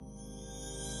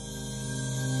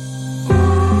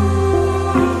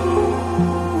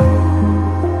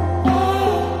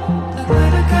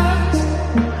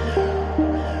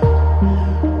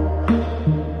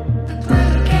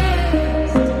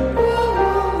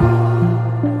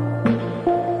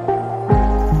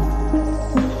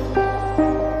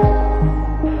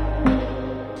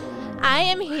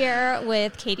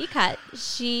with Katie Cutt. I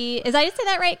say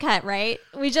that right? Cutt, right?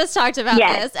 We just talked about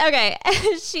Yes. this. Okay.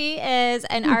 She is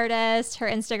an artist. Her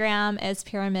Instagram is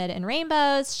Pyramid and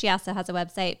Rainbows. She also has a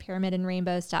website,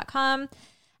 pyramidandrainbows.com.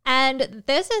 And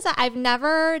I've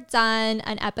never done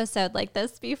an episode like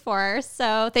this before.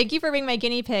 So thank you for being my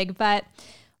guinea pig. But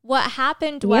what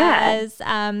happened was,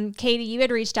 Katie, you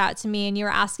had reached out to me and you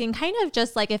were asking kind of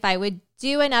just like if I would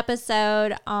do an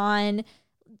episode on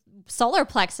solar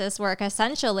plexus work,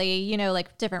 essentially, you know,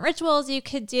 like different rituals you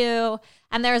could do.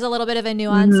 And there's a little bit of a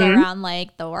nuance around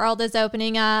like the world is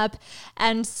opening up.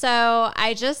 And so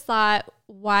I just thought,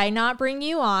 why not bring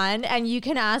you on and you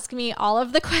can ask me all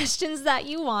of the questions that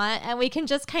you want and we can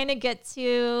just kind of get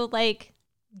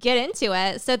into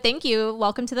it. So thank you.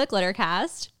 Welcome to the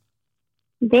Glittercast.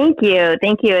 Thank you.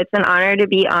 Thank you. It's an honor to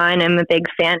be on. I'm a big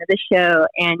fan of the show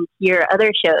and your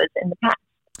other shows in the past.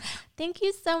 Thank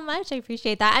you so much. I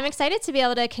appreciate that. I'm excited to be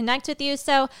able to connect with you.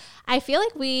 So I feel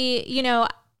like we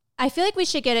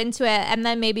should get into it and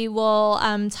then maybe we'll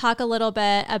talk a little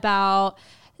bit about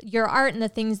your art and the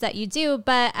things that you do.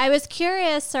 But I was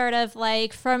curious sort of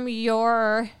like from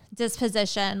your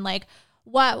disposition, like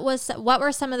what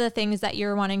were some of the things that you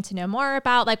were wanting to know more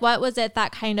about? Like what was it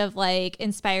that kind of like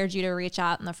inspired you to reach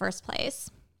out in the first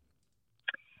place?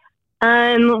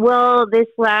 Well, this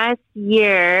last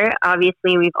year,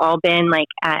 obviously we've all been like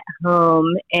at home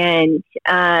and,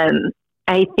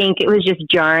 I think it was just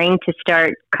jarring to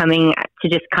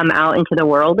just come out into the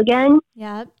world again.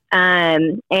 Yeah.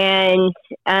 And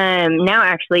now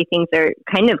actually things are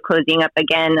kind of closing up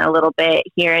again a little bit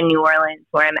here in New Orleans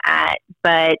where I'm at.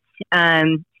 But,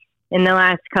 in the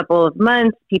last couple of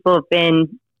months, people have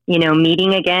been, you know,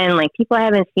 meeting again, like people I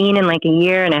haven't seen in like a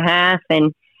year and a half.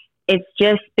 And it's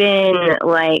just been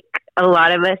like a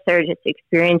lot of us are just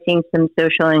experiencing some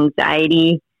social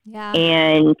anxiety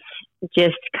and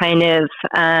just kind of,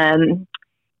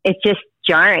 it's just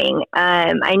jarring.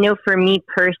 I know for me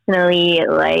personally,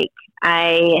 like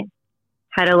I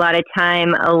had a lot of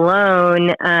time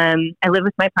alone. I live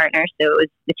with my partner, so it was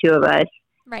the two of us.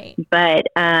 Right. But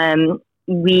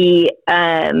we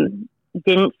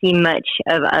didn't see much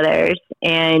of others.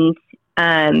 And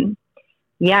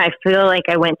I feel like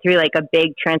I went through like a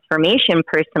big transformation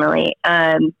personally.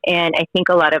 And I think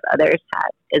a lot of others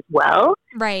have as well.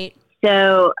 Right.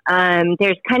 So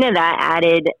there's kind of that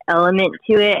added element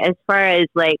to it as far as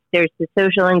like there's the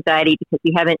social anxiety because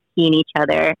we haven't seen each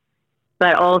other.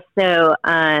 But also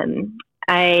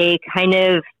I kind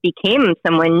of became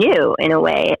someone new in a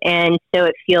way. And so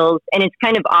it feels, and it's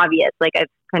kind of obvious, like I've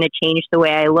kind of changed the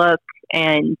way I look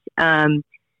and I'm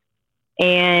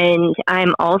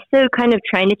also kind of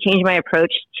trying to change my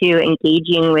approach to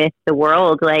engaging with the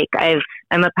world. Like I'm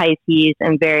a Pisces.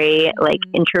 I'm very like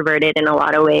introverted in a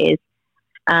lot of ways.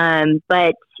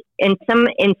 But in some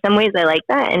ways I like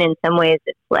that. And in some ways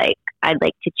it's like, I'd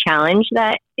like to challenge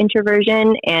that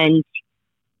introversion. And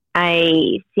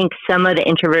I think some of the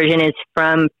introversion is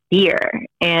from fear.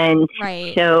 And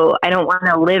so I don't want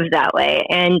to live that way.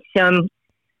 And so I'm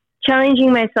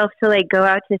challenging myself to like go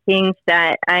out to things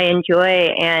that I enjoy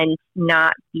and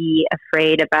not be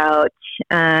afraid about,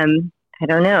 I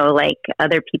don't know, like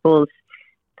other people's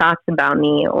thoughts about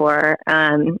me or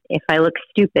if I look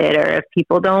stupid or if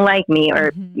people don't like me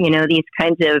or, you know, these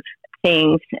kinds of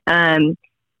things. And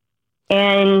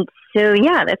so,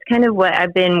 yeah, that's kind of what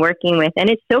I've been working with. And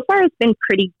so far it's been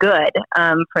pretty good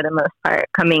for the most part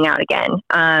coming out again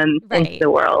into the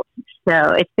world.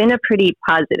 So it's been a pretty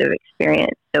positive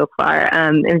experience so far.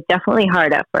 It was definitely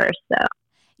hard at first, though.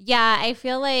 Yeah, I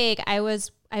feel like I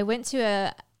went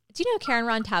to do you know who Karen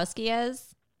Rontowski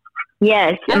is?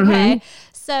 Yes. Okay.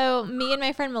 So me and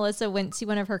my friend Melissa went to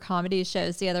one of her comedy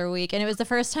shows the other week, and it was the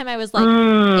first time I was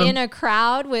like in a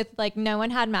crowd with like no one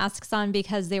had masks on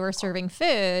because they were serving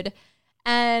food.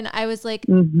 And I was like,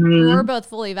 we were both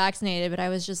fully vaccinated, but I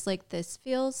was just like, this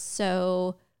feels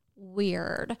so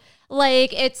weird.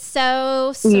 Like it's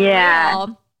so surreal. Yeah.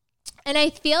 And I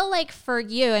feel like for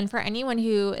you and for anyone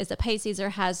who is a Pisces or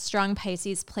has strong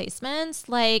Pisces placements,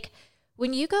 like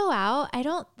when you go out, I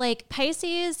don't like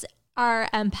Pisces are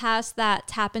empaths that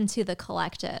tap into the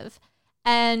collective.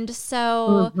 And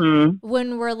so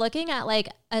when we're looking at like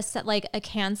a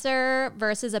Cancer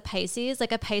versus a Pisces,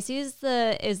 like a Pisces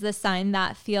is the sign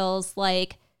that feels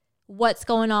like what's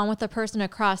going on with the person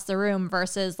across the room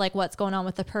versus like what's going on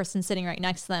with the person sitting right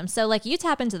next to them. So like you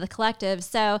tap into the collective.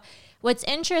 So what's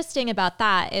interesting about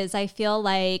that is I feel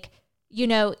like, you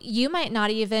know, you might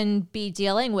not even be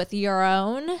dealing with your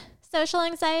own social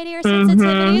anxiety or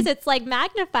sensitivities. It's like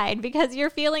magnified because you're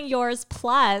feeling yours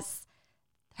plus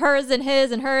hers and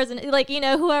his and hers and like, you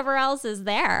know, whoever else is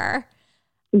there.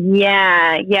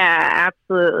 Yeah,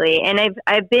 absolutely. And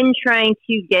I've been trying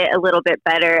to get a little bit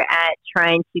better at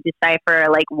trying to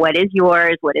decipher like what is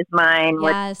yours, what is mine,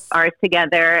 what's Yes. ours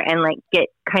together, and like get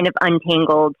kind of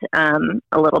untangled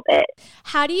a little bit.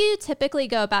 How do you typically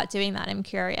go about doing that? I'm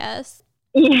curious.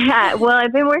 Yeah, well,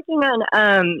 I've been working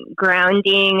on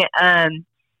grounding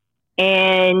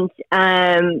and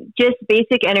just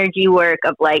basic energy work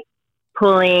of like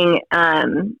pulling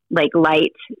like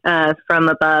light from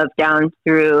above down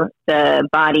through the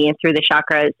body and through the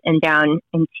chakras and down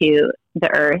into the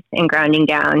earth and grounding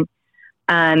down,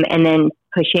 and then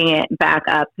pushing it back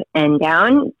up and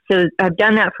down. So I've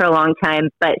done that for a long time,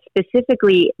 but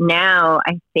specifically now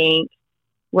I think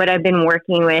what I've been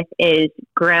working with is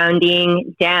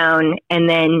grounding down and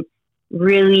then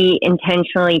really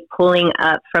intentionally pulling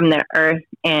up from the earth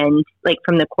and like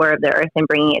from the core of the earth and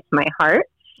bringing it to my heart.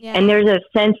 Yeah. And there's a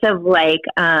sense of like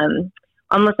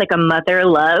almost like a mother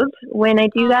love when I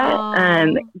do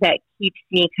that, that keeps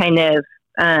me kind of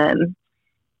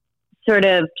sort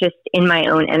of just in my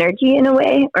own energy in a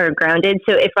way, or grounded.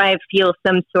 So if I feel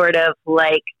some sort of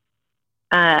like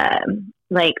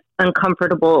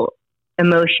uncomfortable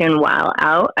emotion while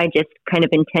out, I just kind of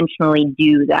intentionally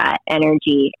do that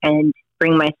energy and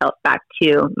bring myself back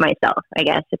to myself, I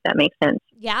guess, if that makes sense.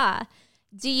 Yeah.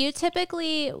 Do you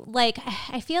typically like,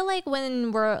 I feel like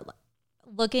when we're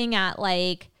looking at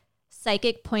like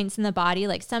psychic points in the body,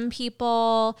 like some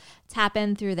people tap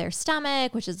in through their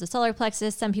stomach, which is the solar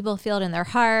plexus. Some people feel it in their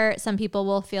heart. Some people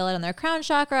will feel it in their crown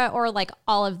chakra, or like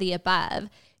all of the above.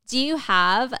 Do you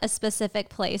have a specific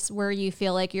place where you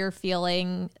feel like you're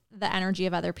feeling the energy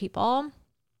of other people?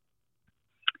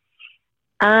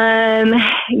 I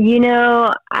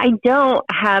don't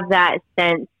have that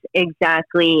sense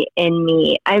exactly in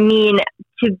me. I mean,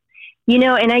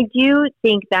 and I do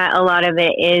think that a lot of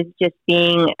it is just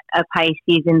being a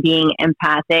Pisces and being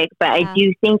empathic, but I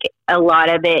do think a lot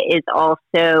of it is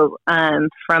also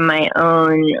from my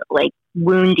own like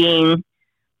wounding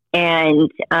and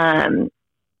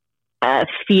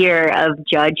fear of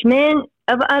judgment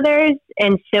of others.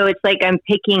 And so it's like I'm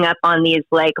picking up on these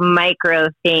like micro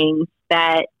things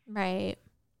that right.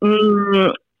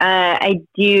 I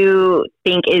do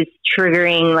think is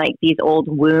triggering like these old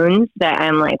wounds that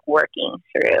I'm like working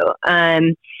through.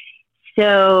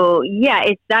 So yeah,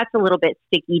 that's a little bit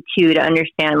sticky too, to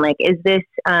understand, like, is this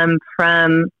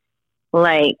from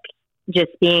like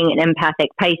just being an empathic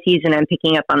Pisces and I'm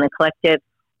picking up on the collective,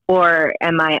 or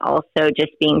am I also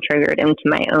just being triggered into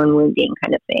my own wounding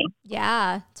kind of thing?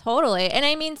 Yeah, totally. And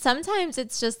I mean, sometimes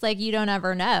it's just like, you don't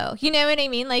ever know, you know what I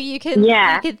mean? Like you could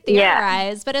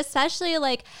theorize, but especially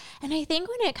like, and I think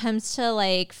when it comes to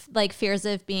like fears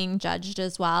of being judged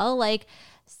as well, like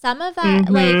some of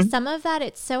that,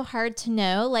 it's so hard to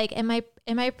know, like, am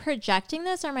I projecting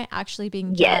this, or am I actually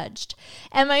being judged?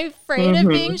 Am I afraid of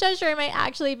being judged, or am I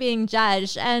actually being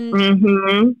judged?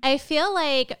 And I feel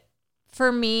like, for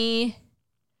me,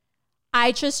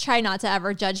 I just try not to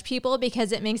ever judge people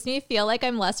because it makes me feel like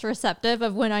I'm less receptive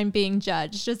of when I'm being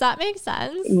judged. Does that make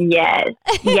sense? Yes.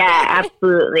 Yeah,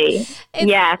 absolutely.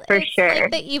 For sure.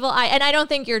 Like the evil eye. And I don't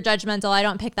think you're judgmental. I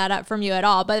don't pick that up from you at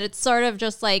all. But it's sort of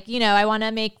just like, I want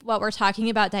to make what we're talking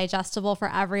about digestible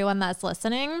for everyone that's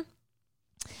listening.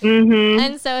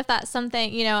 And so if that's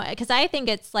something, because I think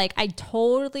it's like, I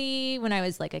totally, when I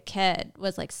was like a kid,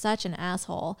 was like such an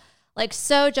asshole. Like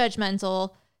so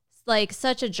judgmental, like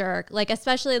such a jerk, like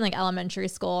especially in like elementary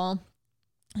school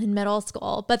and middle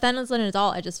school. But then as an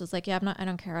adult, I just was like, I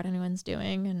don't care what anyone's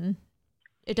doing, and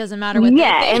it doesn't matter what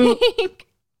they think.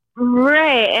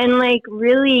 Right. And like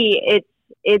really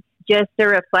it's just a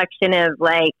reflection of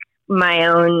like my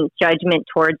own judgment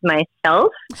towards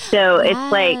myself. So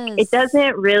it's like it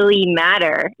doesn't really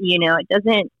matter, it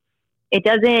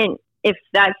doesn't if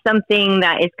that's something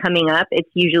that is coming up,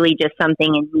 it's usually just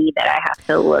something in me that I have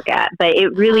to look at. But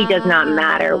it really does not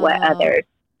matter what others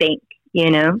think,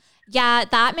 Yeah,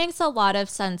 that makes a lot of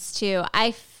sense too. I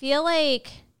feel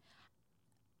like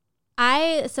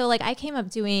I came up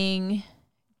doing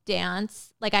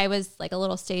dance. Like I was like a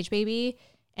little stage baby,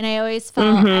 and I always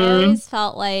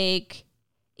felt like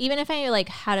even if I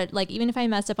even if I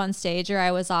messed up on stage or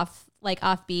I was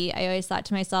offbeat, I always thought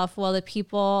to myself, well, the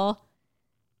people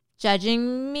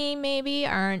judging me maybe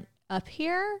aren't up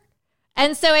here.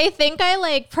 And so I think I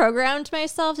like programmed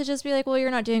myself to just be like, well, you're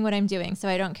not doing what I'm doing, so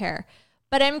I don't care.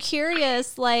 But I'm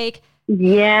curious, like,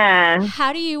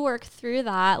 how do you work through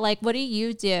that? Like, what do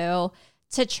you do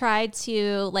to try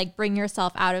to like bring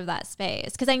yourself out of that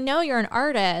space? Because I know you're an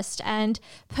artist, and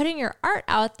putting your art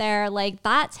out there, like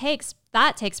that takes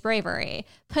that takes bravery.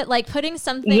 Putting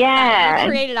something that you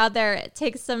created out there, it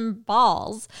takes some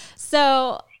balls.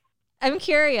 So I'm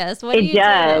curious, what do you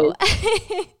do?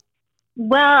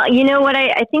 Well, you know what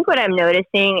I think what I'm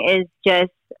noticing is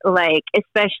just like,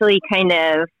 especially kind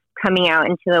of coming out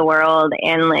into the world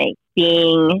and like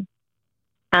being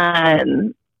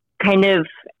kind of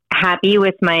happy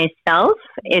with myself.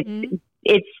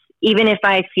 It's even if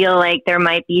I feel like there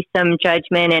might be some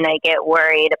judgment and I get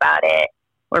worried about it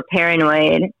or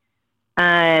paranoid,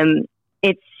 I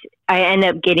end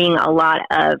up getting a lot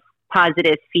of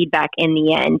positive feedback in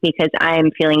the end because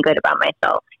I'm feeling good about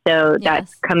myself. So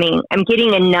that's coming, I'm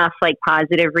getting enough like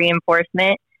positive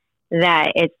reinforcement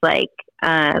that it's like,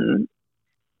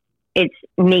 it's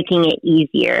making it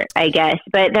easier, I guess.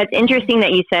 But that's interesting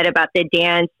that you said about the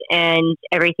dance and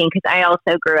everything, because I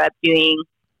also grew up doing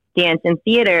dance and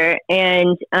theater,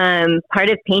 and part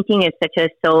of painting is such a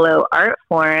solo art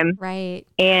form. Right.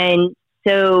 And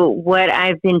so what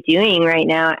I've been doing right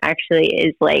now actually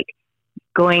is like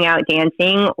going out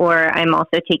dancing, or I'm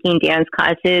also taking dance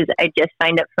classes. I just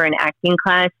signed up for an acting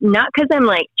class, not because I'm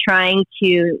like trying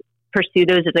to pursue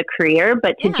those as a career,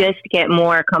 but to just get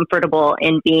more comfortable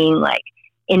in being like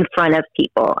in front of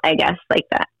people, I guess, like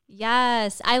that.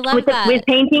 Yes, I love that. With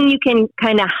painting, you can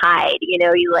kind of hide, you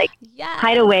know, you like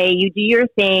hide away, you do your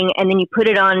thing, and then you put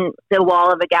it on the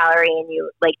wall of a gallery and you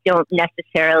like don't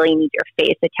necessarily need your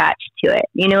face attached to it.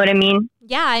 You know what I mean?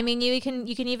 Yeah, I mean, you can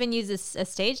even use a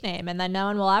stage name, and then no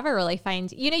one will ever really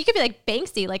find, you know, you could be like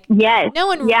Banksy, like no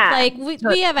one, like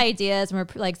we have ideas and we're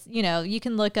like, you know, you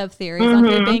can look up theories on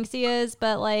who Banksy is,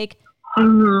 but like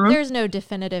there's no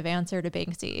definitive answer to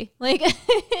Banksy. Like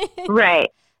right.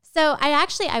 So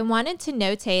I wanted to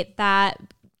notate that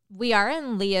we are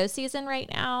in Leo season right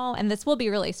now, and this will be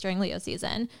released during Leo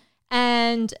season.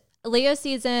 And Leo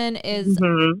season is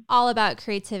all about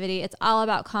creativity. It's all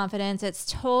about confidence. It's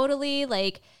totally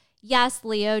like, yes,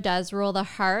 Leo does rule the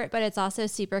heart, but it's also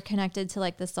super connected to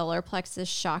like the solar plexus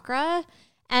chakra.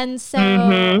 And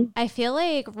so I feel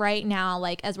like right now,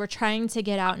 like as we're trying to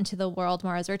get out into the world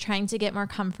more, as we're trying to get more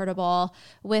comfortable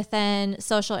within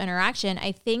social interaction,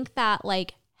 I think that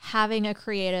like having a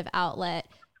creative outlet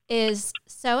is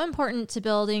so important to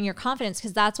building your confidence,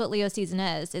 because that's what Leo season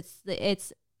is.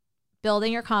 It's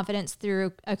building your confidence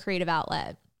through a creative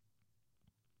outlet.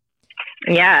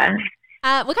 Yeah.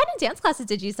 What kind of dance classes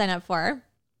did you sign up for?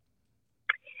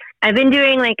 I've been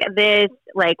doing like this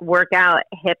like workout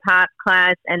hip hop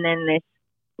class, and then this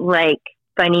like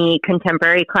funny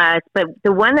contemporary class. But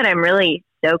the one that I'm really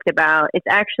stoked about, it's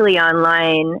actually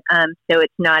online. So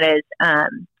it's not as,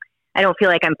 I don't feel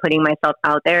like I'm putting myself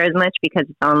out there as much because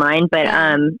it's online, but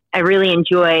I really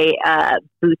enjoy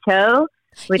Buto,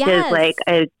 which is like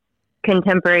a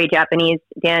contemporary Japanese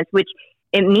dance, which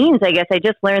it means, I guess I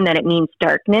just learned that it means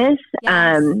darkness.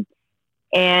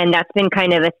 And that's been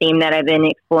kind of a theme that I've been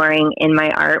exploring in my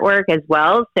artwork as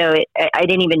well. So I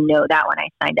didn't even know that when I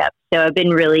signed up. So I've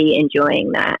been really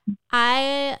enjoying that.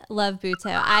 I love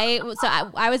Buto.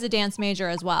 I was a dance major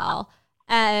as well.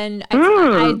 And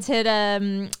I did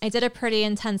a pretty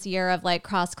intense year of like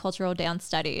cross-cultural dance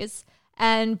studies,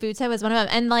 and Buto was one of them.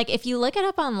 And like, if you look it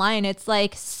up online, it's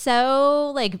like,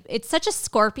 so like, it's such a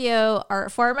Scorpio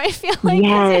art form. I feel like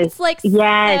it's like,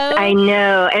 I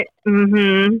know.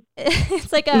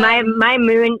 It's like my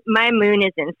moon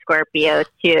is in Scorpio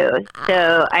too.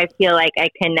 So I feel like I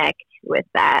connect with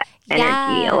that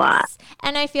energy a lot.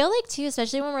 And I feel like too,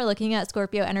 especially when we're looking at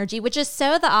Scorpio energy, which is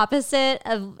so the opposite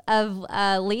of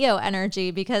Leo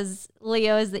energy, because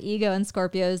Leo is the ego and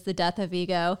Scorpio is the death of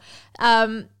ego.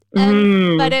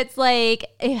 But it's like,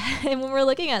 and when we're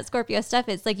looking at Scorpio stuff,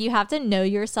 it's like you have to know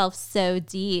yourself so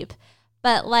deep.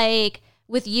 But like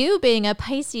with you being a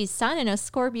Pisces sun and a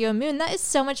Scorpio moon, that is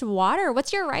so much water.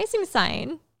 What's your rising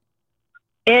sign?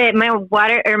 My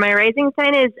rising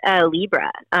sign is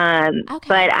Libra.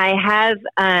 But I have,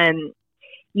 I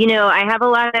have a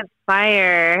lot of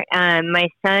fire. My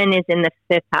sun is in the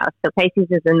 5th house. So Pisces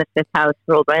is in the 5th house,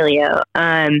 ruled by Leo.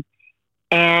 And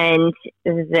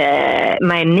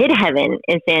my midheaven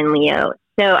is in Leo.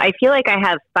 So I feel like I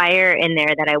have fire in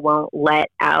there that I won't let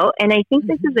out. And I think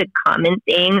this is a common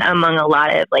thing among a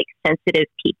lot of like sensitive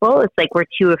people. It's like we're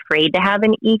too afraid to have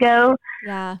an ego.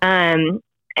 Yeah.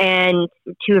 And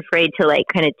too afraid to like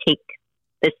kind of take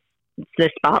the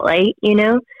spotlight, you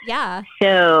know? Yeah.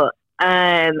 So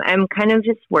I'm kind of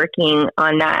just working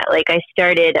on that. Like I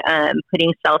started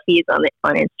putting selfies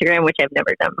on Instagram, which I've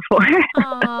never done before.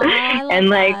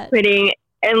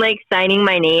 And like signing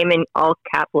my name in all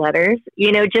cap letters,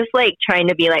 you know, just like trying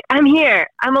to be like, I'm here,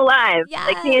 I'm alive.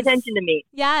 Like pay attention to me.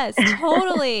 Yes,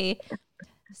 totally.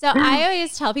 So I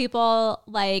always tell people,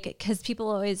 like, because people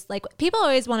always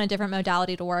want a different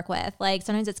modality to work with. Like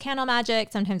sometimes it's candle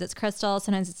magic, sometimes it's crystal,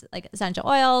 sometimes it's like essential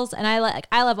oils, and I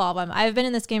love all of them. I've been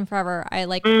in this game forever. I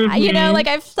like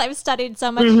I've studied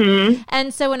so much,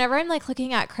 and so whenever I'm like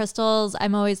looking at crystals, I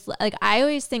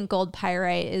always think gold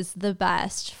pyrite is the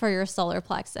best for your solar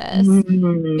plexus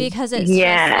because it's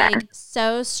just like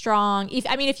so strong.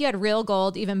 If you had real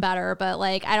gold, even better. But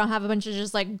like I don't have a bunch of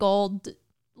just like gold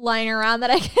lying around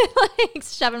that I can like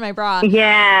shove in my bra.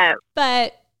 Yeah.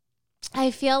 But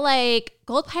I feel like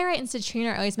gold pyrite and citrine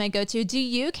are always my go-to. Do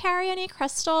you carry any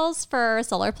crystals for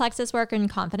solar plexus work and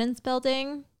confidence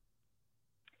building?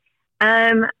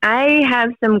 I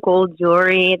have some gold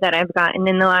jewelry that I've gotten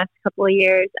in the last couple of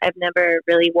years. I've never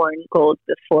really worn gold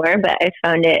before, but I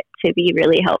found it to be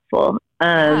really helpful.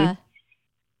 And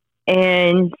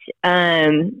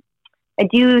I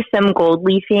do some gold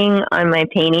leafing on my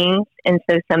paintings, and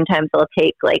so sometimes I'll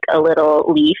take like a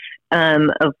little leaf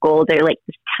of gold or like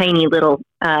this tiny little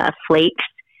flakes,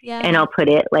 and I'll put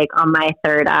it like on my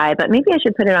third eye. But maybe I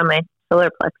should put it on my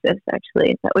solar plexus,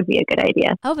 actually. That would be a good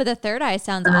idea. Oh, but the third eye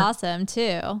sounds awesome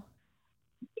too.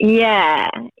 Yeah.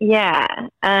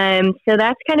 So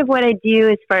that's kind of what I do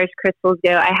as far as crystals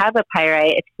go. I have a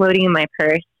pyrite. It's floating in my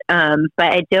purse, but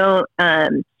I don't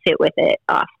sit with it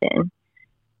often.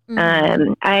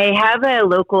 I have a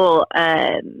local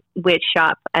witch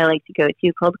shop I like to go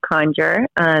to called Conjure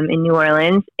in New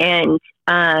Orleans, and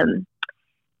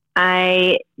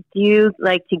I do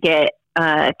like to get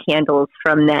candles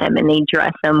from them, and they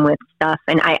dress them with stuff.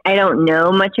 And I don't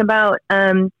know much about,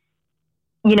 I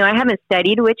haven't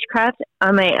studied witchcraft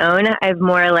on my own. I've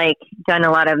more like done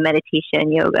a lot of meditation,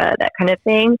 yoga, that kind of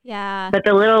thing. Yeah. But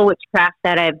the little witchcraft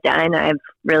that I've done, I've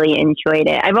really enjoyed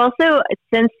it. I've also,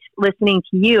 since listening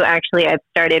to you, actually, I've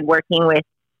started working with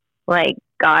like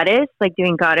goddess, like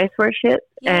doing goddess worship.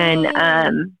 Yay. And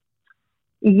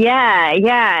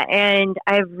and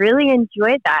I've really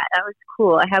enjoyed that. That was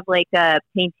cool. I have like a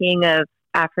painting of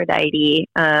Aphrodite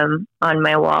on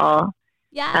my wall.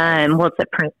 Yeah. It's a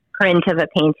print of a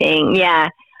painting. Yeah.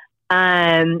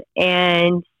 And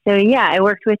so I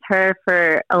worked with her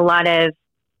for a lot of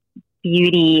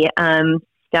beauty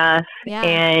stuff. Yeah.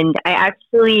 And I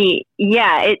actually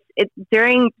it's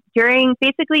during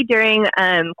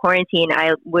quarantine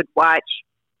I would watch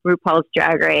RuPaul's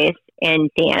Drag Race and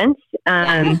dance.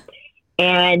 And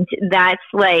that's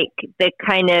like the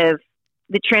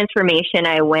transformation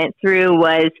I went through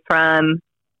was from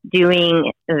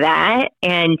doing that,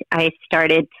 and I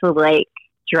started to like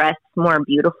dress more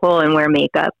beautiful and wear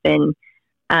makeup and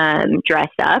dress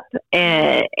up,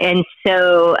 and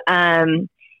so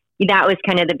that was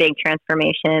kind of the big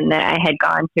transformation that I had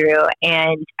gone through.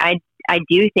 And I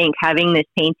do think having this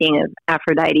painting of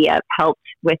Aphrodite up helped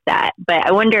with that. But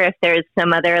I wonder if there's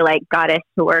some other like goddess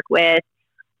to work with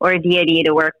or deity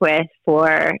to work with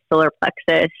for solar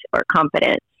plexus or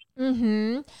confidence.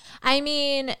 I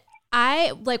mean,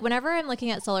 I like whenever I'm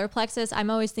looking at solar plexus, I'm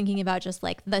always thinking about just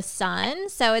like the sun.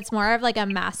 So it's more of like a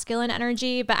masculine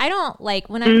energy, but I don't like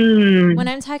when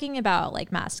I'm talking about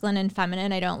like masculine and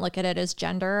feminine, I don't look at it as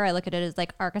gender. I look at it as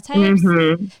like archetypes.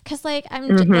 Cause like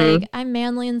I'm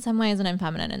manly in some ways and I'm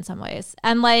feminine in some ways.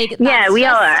 And like, we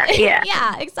all are. Yeah.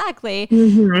 Yeah, exactly.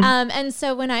 And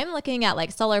so when I'm looking at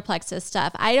like solar plexus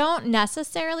stuff, I don't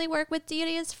necessarily work with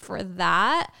deities for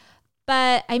that.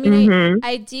 But I mean,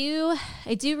 I do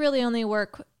really only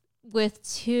work with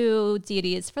two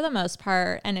deities for the most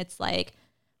part. And it's like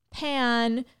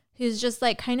Pan, who's just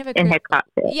like kind of a... and Hecate.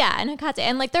 Yeah, and Hecate.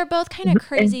 And like they're both kind of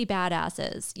crazy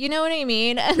badasses. You know what I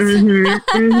mean? But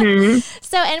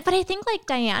I think like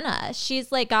Diana,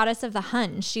 she's like goddess of the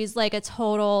hunt. She's like a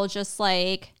total just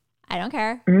like... I don't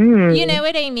care. You know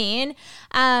what I mean?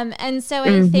 And so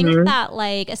I think that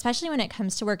like, especially when it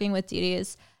comes to working with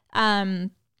deities,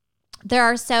 there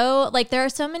are so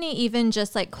many even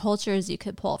just like cultures you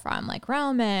could pull from, like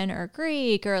Roman or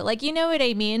Greek or like, you know what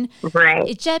I mean? Right.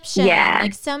 Egyptian,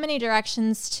 like so many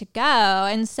directions to go.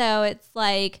 And so it's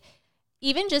like,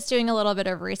 even just doing a little bit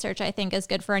of research, I think is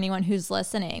good for anyone who's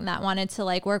listening that wanted to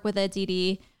like work with a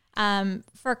deity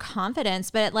for confidence.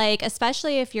 But like,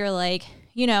 especially if you're like,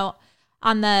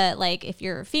 on the, like if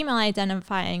you're female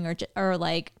identifying or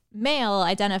like male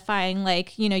identifying,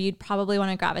 like, you'd probably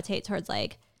want to gravitate towards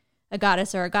like a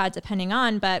goddess or a god depending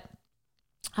on, but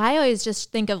I always just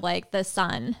think of like the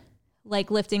sun, like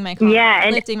lifting my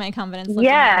confidence, lifting my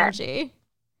energy.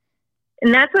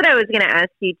 And that's what I was going to ask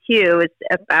you too, was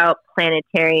about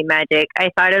planetary magic.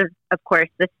 I thought of course,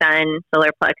 the sun,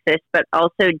 solar plexus, but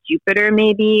also Jupiter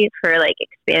maybe for like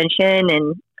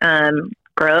expansion and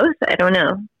growth. I don't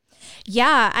know.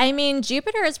 Yeah, I mean,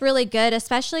 Jupiter is really good,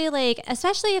 especially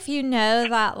if you know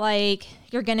that like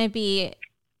you're going to be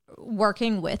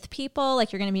working with people,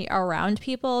 like you're going to be around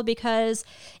people, because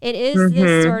it is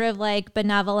this sort of like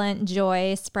benevolent,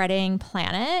 joy spreading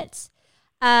planet.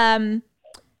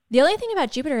 The only thing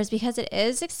about Jupiter is because it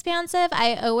is expansive,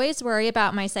 I always worry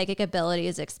about my psychic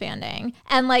abilities expanding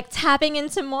and like tapping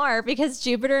into more, because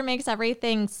Jupiter makes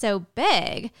everything so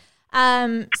big.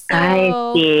 So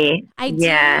I see.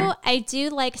 I do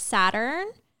like Saturn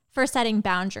for setting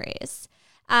boundaries.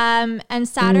 And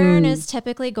Saturn is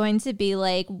typically going to be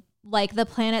like the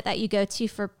planet that you go to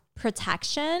for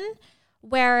protection,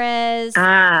 whereas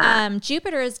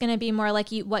Jupiter is going to be more like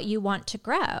what you want to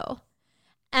grow.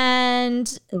 And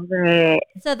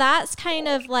so that's kind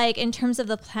of like, in terms of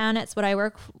the planets, what I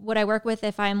work with,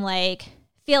 if I'm like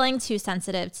feeling too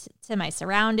sensitive to my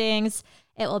surroundings,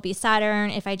 it will be Saturn.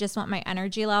 If I just want my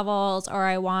energy levels, or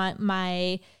I want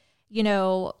my,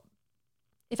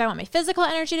 if I want my physical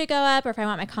energy to go up, or if I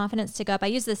want my confidence to go up, I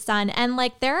use the sun. And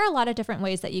like, there are a lot of different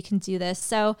ways that you can do this.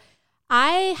 So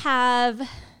I have,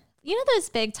 those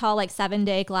big, tall, like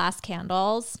 7-day glass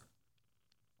candles.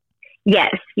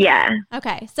 Yes. Yeah.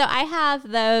 Okay. So I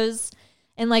have those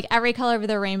in like every color of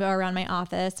the rainbow around my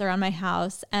office, around my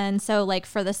house. And so like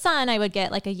for the sun, I would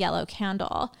get like a yellow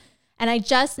candle. And I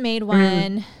just made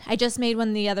one. I just made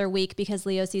one the other week because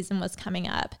Leo season was coming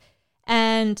up.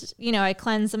 And, I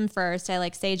cleanse them first. I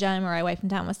like sage them, or I wipe them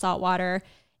down with salt water.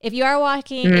 If you are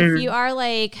if you are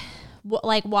like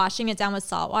washing it down with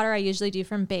salt water, I usually do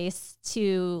from base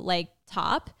to like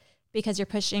top, because you're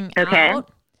pushing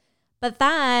out. But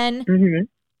then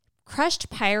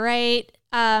crushed pyrite,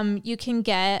 you can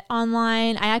get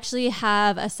online. I actually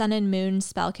have a sun and moon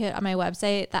spell kit on my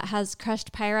website that has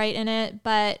crushed pyrite in it.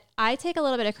 But I take a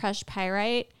little bit of crushed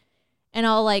pyrite and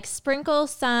I'll like sprinkle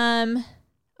some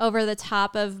over the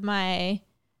top of my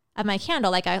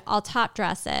candle. Like I'll top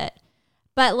dress it.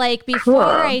 But like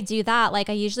before I do that, like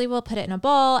I usually will put it in a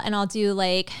bowl, and I'll do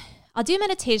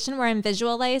meditation where I'm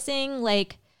visualizing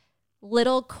like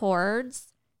little cords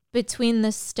between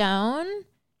the stone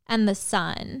and the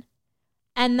sun.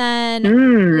 And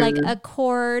then like a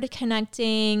cord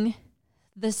connecting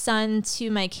the sun to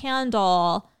my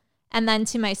candle and then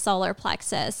to my solar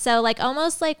plexus. So like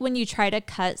almost like when you try to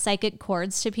cut psychic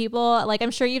cords to people, like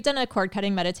I'm sure you've done a cord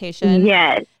cutting meditation.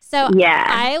 Yes. So yeah.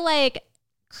 I like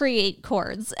create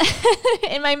cords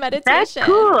in my meditation. That's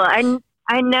cool.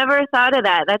 I never thought of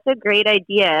that. That's a great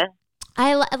idea.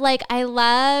 I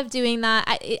love doing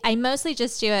that. I mostly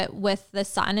just do it with the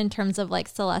sun in terms of like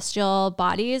celestial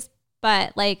bodies,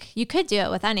 but like you could do it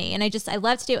with any. And I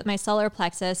love to do it with my solar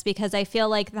plexus, because I feel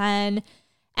like then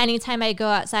anytime I go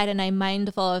outside and I'm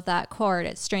mindful of that cord,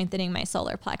 it's strengthening my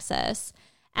solar plexus.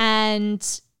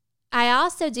 And I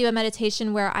also do a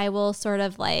meditation where I will sort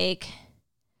of like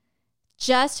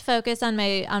just focus on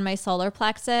my solar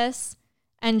plexus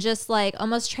and just like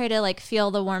almost try to like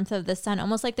feel the warmth of the sun,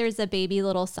 almost like there's a baby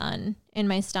little sun in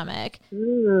my stomach.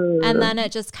 Ooh, and then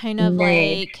it just kind of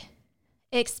like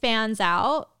expands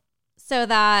out so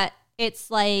that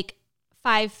it's like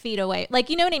 5 feet away.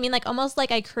 Like, you know what I mean? Like almost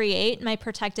like I create my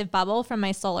protective bubble from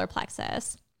my solar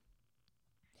plexus.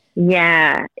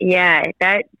 Yeah.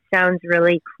 That sounds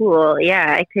really cool.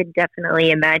 Yeah, I could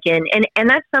definitely imagine. And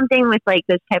that's something with like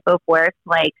this type of work,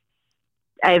 like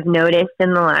I've noticed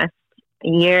in the last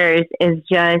years, is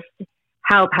just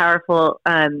how powerful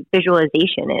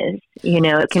visualization is.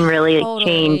 It can really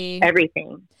change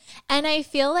everything. And I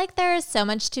feel like there is so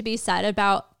much to be said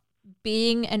about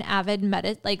being an avid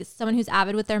like someone who's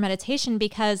avid with their meditation,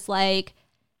 because like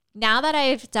now that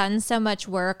I've done so much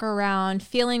work around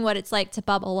feeling what it's like to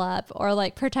bubble up or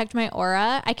like protect my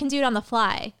aura, I can do it on the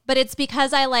fly. But it's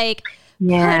because I like put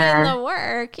in the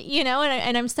work,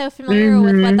 and I'm so familiar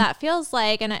with what that feels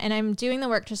like, and I'm doing the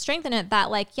work to strengthen it, that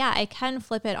like, yeah, I can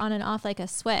flip it on and off like a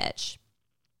switch.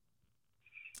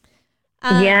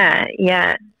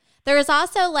 Yeah. There is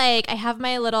also like, I have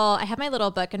my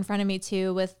little book in front of me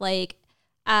too with like,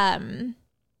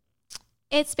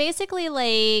 it's basically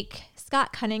like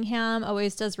Scott Cunningham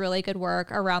always does really good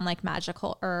work around like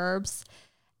magical herbs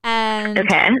and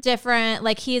different,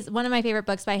 like he's one of my favorite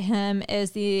books by him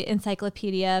is the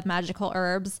Encyclopedia of Magical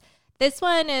Herbs. This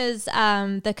one is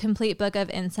the complete book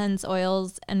of incense,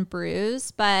 oils, and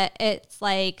brews, but it's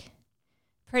like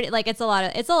pretty, like it's a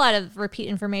lot of repeat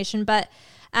information. But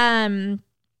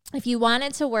if you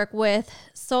wanted to work with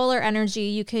solar energy,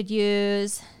 you could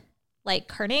use like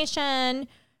carnation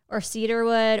or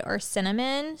cedarwood or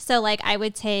cinnamon. So like I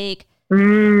would take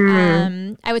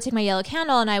I would take my yellow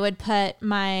candle and I would put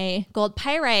my gold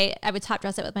pyrite. I would top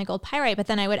dress it with my gold pyrite, but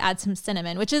then I would add some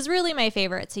cinnamon, which is really my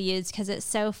favorite to use because it's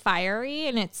so fiery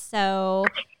and it's so...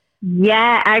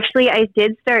 Yeah, actually, I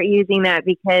did start using that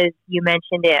because you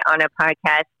mentioned it on a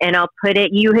podcast, and I'll put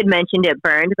it. You had mentioned it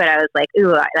burned, but I was like,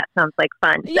 "Ooh, that sounds like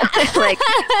fun." Yeah. Like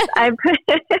I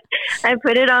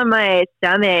put it on my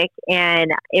stomach,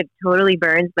 and it totally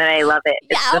burns, but I love it.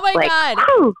 Yeah, it's oh my like, God!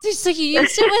 Whew. So you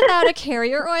used it without a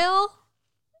carrier oil?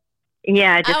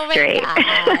 Yeah, just straight.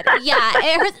 God. Yeah,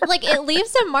 it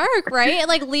leaves a mark, right? It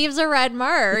like leaves a red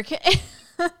mark.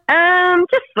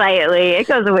 Just slightly. It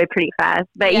goes away pretty fast.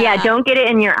 But yeah, don't get it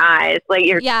in your eyes. Like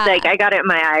like I got it in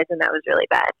my eyes and that was really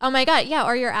bad. Oh my God. Yeah.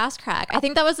 Or your ass crack. I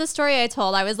think that was the story I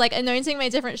told. I was like anointing my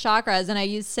different chakras and I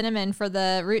used cinnamon for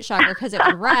the root chakra because it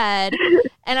was red.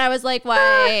 And I was like,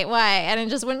 why? And it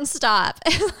just wouldn't stop.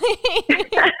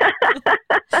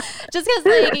 Just because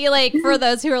for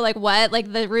those who are like, what?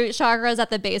 Like the root chakra is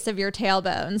at the base of your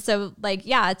tailbone. So like,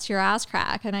 yeah, it's your ass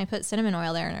crack. And I put cinnamon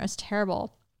oil there and it was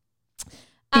terrible.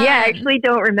 Yeah, I actually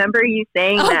don't remember you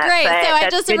saying that. Oh, great. So I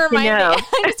just reminding.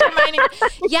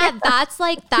 Yeah, that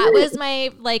was my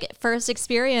first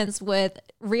experience with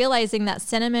realizing that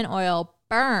cinnamon oil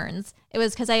burns. It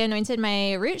was because I anointed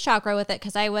my root chakra with it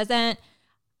because I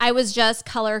was just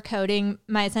color coding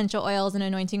my essential oils and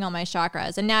anointing all my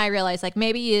chakras. And now I realize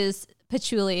maybe use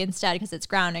patchouli instead because it's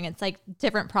grounding. It's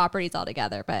different properties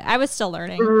altogether, but I was still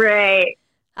learning. Right.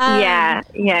 Yeah.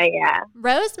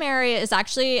 Rosemary is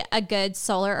actually a good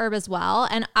solar herb as well.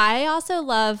 And I also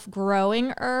love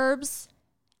growing herbs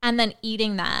and then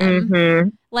eating them. Mm-hmm.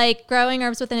 Like growing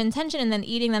herbs with an intention and then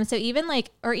eating them. So even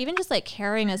just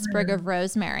carrying a sprig of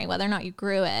rosemary, whether or not you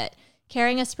grew it,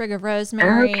 carrying a sprig of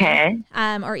rosemary. Okay.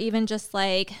 Or even just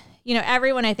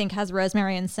everyone I think has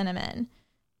rosemary and cinnamon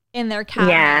in their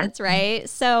cabinets, right?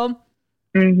 So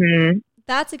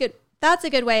that's a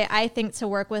good way I think to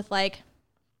work with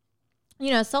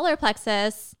solar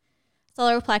plexus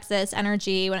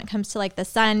energy when it comes to the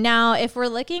sun. Now, if we're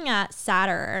looking at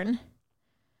Saturn,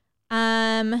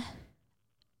 yeah,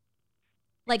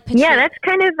 that's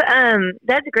kind of,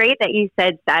 that's great that you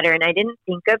said Saturn. I didn't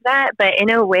think of that, but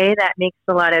in a way that makes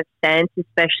a lot of sense,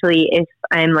 especially if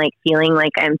I'm feeling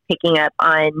like I'm picking up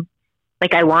on,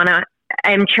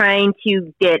 I'm trying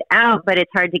to get out, but it's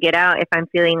hard to get out if I'm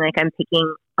feeling like I'm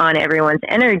picking on everyone's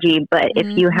energy. But if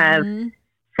you have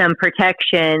some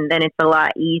protection, then it's a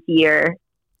lot easier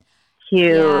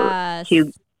to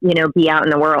be out in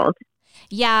the world.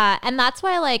 Yeah, and that's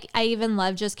why I even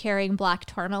love just carrying black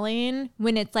tourmaline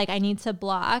when it's I need to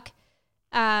block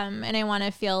and I want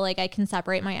to feel like I can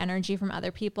separate my energy from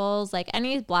other people's.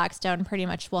 Any black stone pretty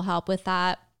much will help with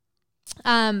that.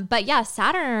 But yeah,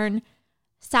 Saturn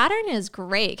is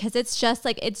great because it's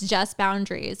just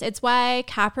boundaries. It's why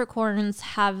Capricorns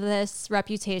have this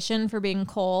reputation for being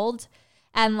cold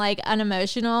and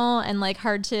unemotional and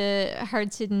hard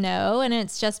to know, and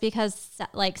it's just because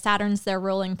Saturn's their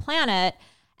ruling planet,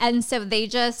 and so they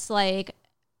just are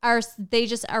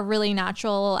really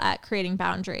natural at creating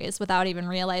boundaries without even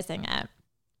realizing it.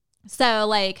 So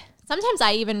sometimes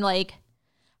I even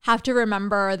have to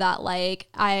remember that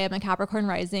I am a Capricorn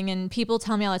rising, and people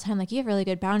tell me all the time you have really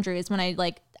good boundaries when I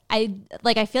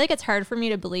feel like it's hard for me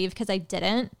to believe because I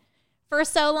didn't for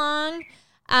so long.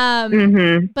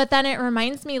 But then it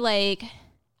reminds me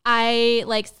I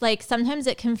sometimes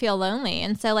it can feel lonely.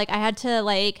 And so I had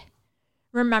to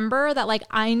remember that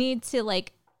I need to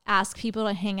ask people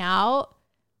to hang out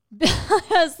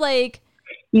because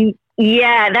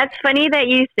yeah, that's funny that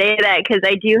you say that because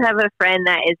I do have a friend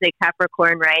that is a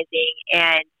Capricorn rising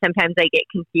and sometimes I get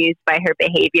confused by her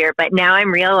behavior, but now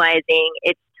I'm realizing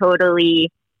it's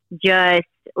totally just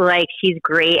she's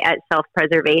great at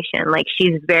self-preservation.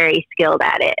 She's very skilled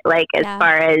at it, as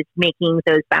far as making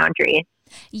those boundaries.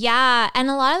 Yeah. And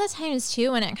a lot of the times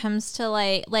too, when it comes to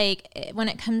when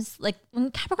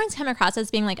Capricorns come across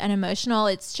as being unemotional,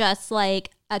 it's just a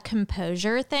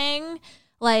composure thing.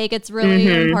 It's really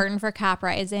important for Cap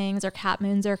risings or Cap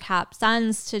moons or Cap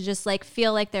suns to just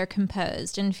feel like they're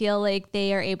composed and feel like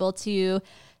they are able to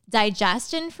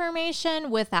digest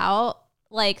information without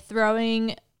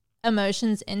throwing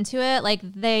emotions into it.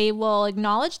 They will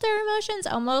acknowledge their emotions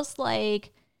almost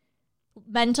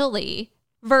mentally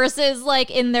versus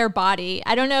in their body.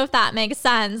 I don't know if that makes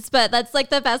sense, but that's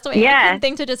the best way I can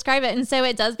think to describe it. And so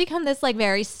it does become this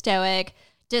very stoic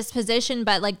disposition,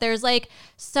 but there's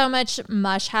so much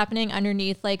mush happening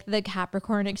underneath the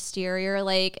Capricorn exterior.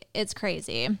 It's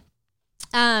crazy.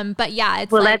 But yeah,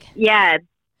 it's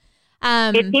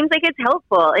It seems like it's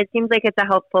helpful. It seems like it's a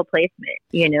helpful placement,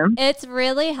 you know? It's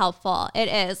really helpful. It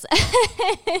is.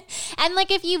 And like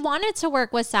if you wanted to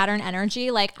work with Saturn energy,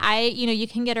 like you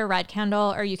can get a red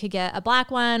candle or you could get a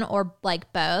black one or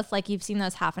like both. Like you've seen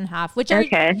those half and half, which are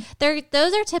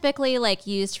those are typically like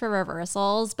used for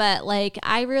reversals, but like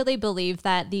I really believe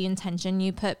that the intention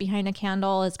you put behind a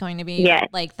candle is going to be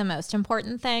like the most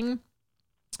important thing.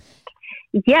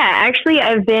 Yeah, actually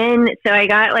I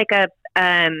got like a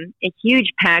huge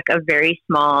pack of very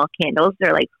small candles.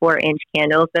 They're like 4-inch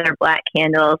candles that are black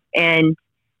candles. And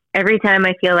every time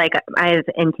I feel like I've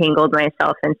entangled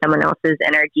myself in someone else's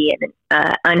energy in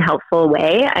an unhelpful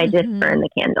way, I just burn the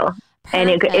candle.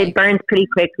 Perfect. And it burns pretty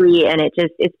quickly, and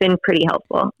it's been pretty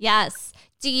helpful. Yes.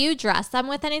 Do you dress them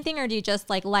with anything, or do you just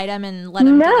like light them and let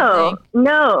them do their thing?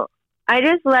 No. I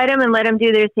just let them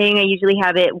do their thing. I usually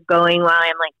have it going while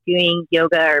I'm like doing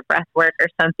yoga or breath work or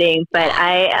something. But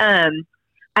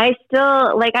I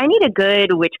still like, I need a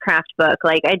good witchcraft book.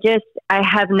 Like I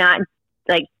have not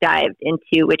like dived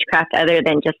into witchcraft other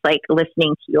than just like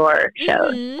listening to your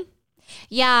shows. Mm-hmm.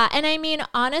 Yeah. And I mean,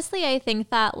 honestly, I think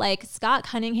that like Scott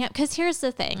Cunningham, because here's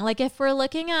the thing, like if we're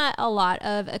looking at a lot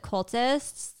of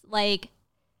occultists, like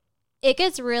it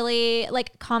gets really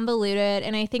like convoluted.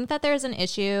 And I think that there's an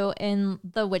issue in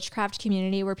the witchcraft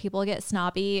community where people get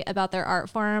snobby about their art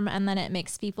form. And then it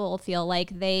makes people feel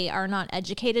like they are not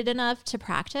educated enough to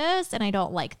practice. And I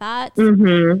don't like that.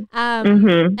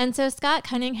 And so Scott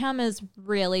Cunningham is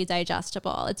really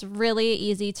digestible. It's really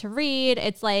easy to read.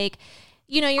 It's like,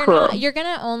 you know, you're going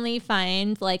to only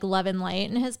find like love and light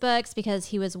in his books because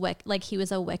he was a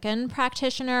Wiccan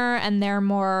practitioner, and they're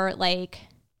more like,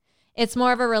 it's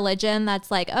more of a religion that's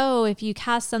like, oh, if you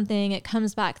cast something, it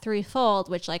comes back threefold,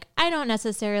 which like I don't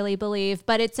necessarily believe,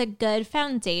 but it's a good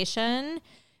foundation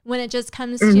when it just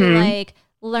comes to like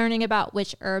learning about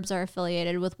which herbs are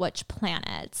affiliated with which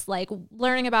planets, like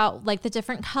learning about like the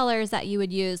different colors that you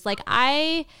would use. Like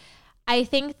I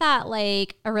think that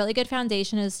like a really good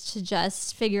foundation is to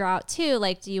just figure out too,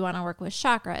 like, do you want to work with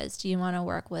chakras? Do you want to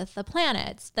work with the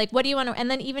planets? Like, what do you want to,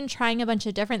 and then even trying a bunch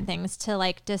of different things to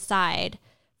like decide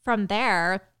from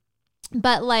there.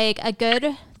 But like a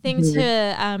good thing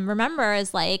to remember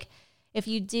is like, if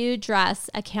you do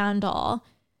dress a candle,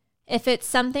 if it's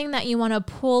something that you want to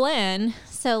pull in,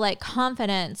 so like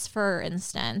confidence, for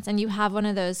instance, and you have one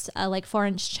of those like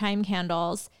 4-inch chime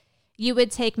candles, you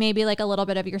would take maybe like a little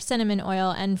bit of your cinnamon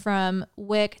oil and from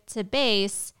wick to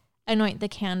base, anoint the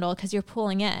candle because you're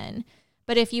pulling in.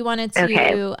 But if you wanted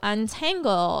to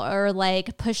untangle or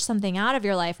like push something out of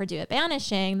your life or do a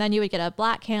banishing, then you would get a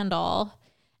black candle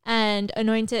and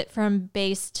anoint it from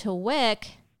base to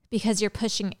wick because you're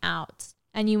pushing out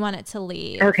and you want it to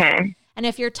leave. Okay. And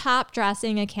if you're top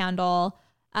dressing a candle,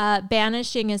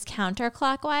 banishing is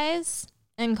counterclockwise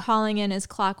and calling in is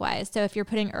clockwise. So if you're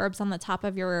putting herbs on the top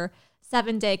of your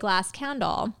 7-day glass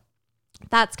candle,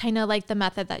 that's kind of like the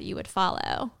method that you would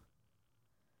follow.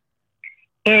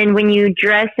 And when you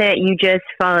dress it, you just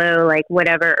follow like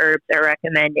whatever herbs are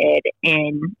recommended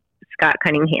in Scott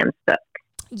Cunningham's book.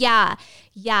 Yeah.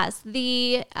 Yes.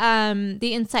 The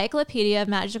Encyclopedia of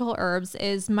Magical Herbs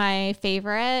is my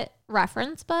favorite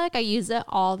reference book. I use it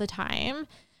all the time,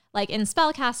 like in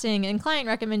spellcasting and client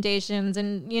recommendations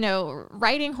and, you know,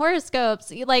 writing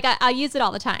horoscopes. Like I use it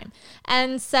all the time.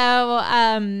 And so,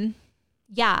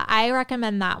 yeah, I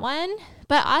recommend that one.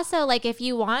 But also like if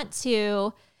you want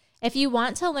to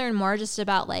learn more just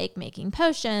about like making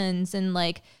potions and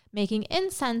like making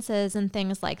incenses and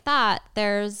things like that,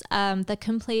 there's the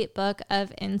complete book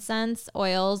of incense,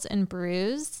 oils, and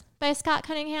brews by Scott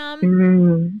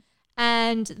Cunningham.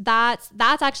 And that's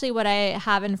actually what I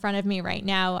have in front of me right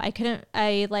now.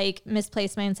 I like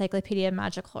misplaced my Encyclopedia of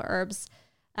Magical Herbs.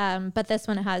 But this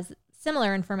one has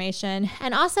similar information.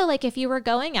 And also like if you were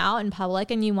going out in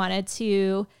public and you wanted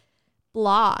to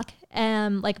block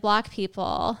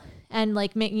people and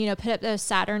like make, you know, put up those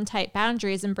Saturn type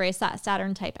boundaries, embrace that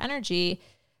Saturn type energy,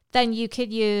 then you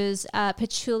could use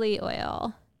patchouli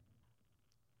oil.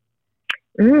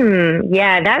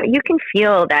 Yeah, that you can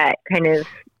feel that kind of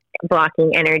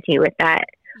blocking energy with that.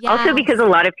 Yes. Also because a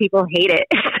lot of people hate it.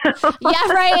 So. Yeah,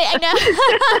 right. I know.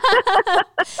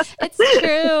 It's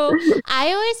true.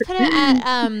 I always put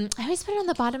it on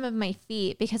the bottom of my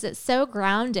feet because it's so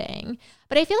grounding.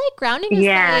 But I feel like grounding is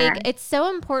like, it's so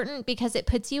important because it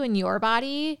puts you in your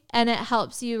body and it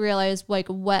helps you realize like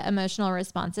what emotional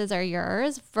responses are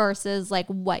yours versus like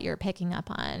what you're picking up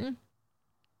on.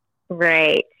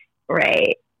 Right.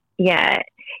 Yeah.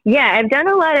 I've done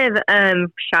a lot of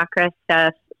chakra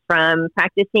stuff from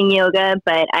practicing yoga,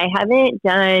 but I haven't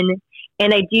done,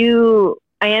 and I do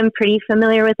I am pretty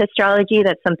familiar with astrology.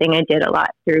 That's something I did a lot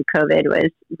through COVID,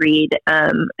 was read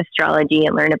astrology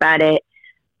and learn about it.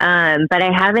 But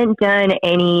I haven't done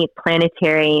any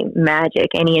planetary magic,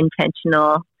 any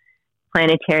intentional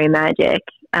planetary magic.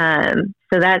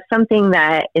 So that's something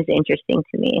that is interesting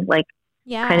to me, like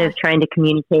kind of trying to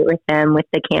communicate with them with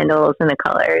the candles and the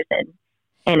colors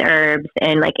and herbs,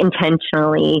 and like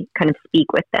intentionally kind of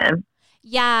speak with them.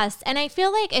 Yes. And I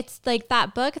feel like it's like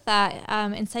that book, that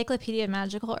Encyclopedia of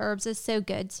Magical Herbs, is so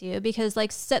good too, because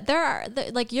like there are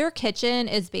like your kitchen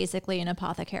is basically an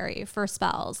apothecary for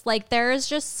spells. Like there's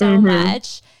just so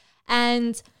much.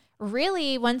 And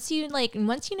really, once you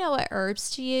know what herbs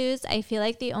to use, I feel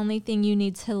like the only thing you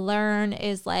need to learn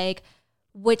is like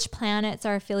which planets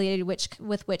are affiliated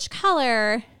with which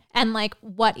color, and like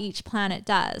what each planet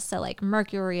does. So like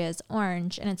Mercury is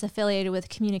orange and it's affiliated with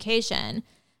communication.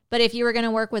 But if you were going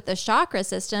to work with the chakra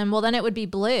system, well, then it would be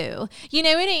blue. You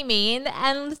know what I mean?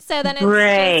 And so then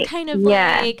it's just kind of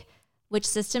like, which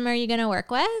system are you going to work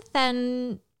with?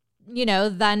 And, you know,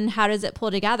 then how does it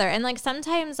pull together? And like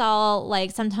sometimes I'll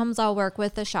work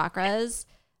with the chakras.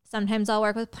 Sometimes I'll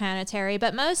work with planetary.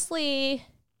 But mostly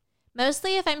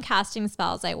if I'm casting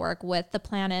spells, I work with the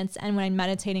planets. And when I'm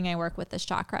meditating, I work with the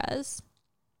chakras.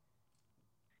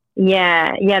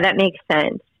 Yeah, that makes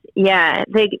sense. Yeah,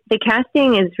 the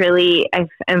casting is really, I'm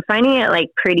finding it like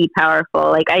pretty powerful.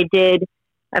 Like I did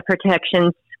a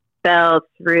protection spell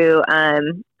through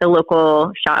the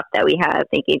local shop that we have.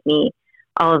 They gave me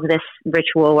all of this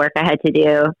ritual work I had to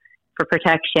do for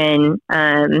protection.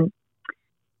 And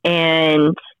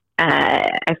I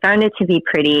found it to be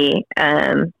pretty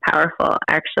powerful,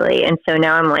 actually. And so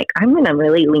now I'm like, I'm going to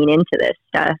really lean into this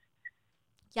stuff.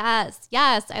 Yes,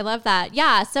 I love that.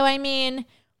 Yeah, so I mean,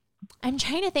 I'm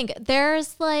trying to think.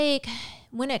 There's like,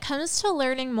 when it comes to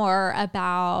learning more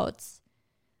about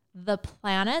the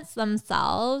planets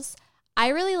themselves, I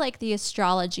really like the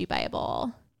astrology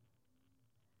Bible.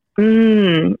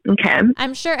 Okay.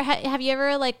 I'm sure. Have you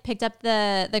ever like picked up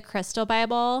the Crystal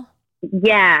Bible?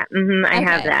 Yeah, I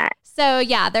have that. So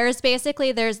yeah, there's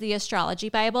the astrology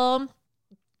Bible,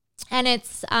 and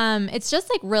it's just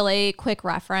like really quick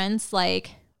reference,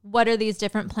 like what do these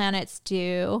different planets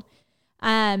do.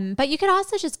 But you could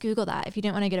also just Google that if you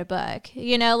didn't want to get a book,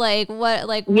 you know, like what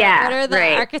are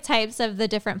the archetypes of the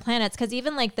different planets? Because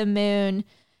even like the moon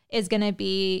is going to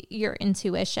be your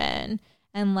intuition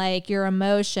and like your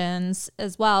emotions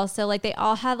as well. So like they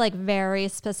all have like very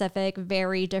specific,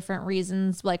 very different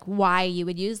reasons like why you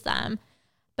would use them.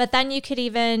 But then you could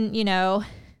even, you know,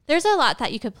 there's a lot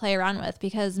that you could play around with,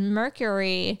 because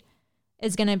Mercury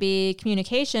is going to be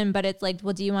communication, but it's like,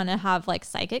 well, do you want to have like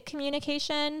psychic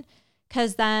communication?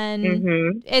 Because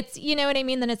then it's, you know what I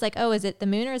mean? Then it's like, oh, is it the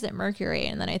moon or is it Mercury?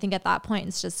 And then I think at that point,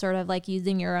 it's just sort of like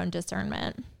using your own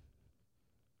discernment.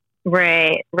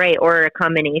 Right. Or a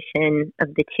combination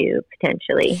of the two,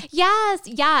 potentially. Yes.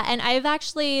 Yeah. And I've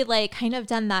actually like kind of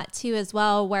done that too as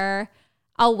well, where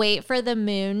I'll wait for the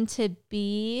moon to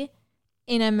be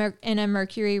in a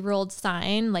Mercury ruled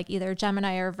sign, like either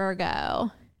Gemini or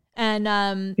Virgo. And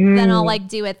then I'll like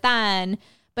do it then.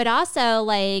 But also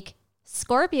like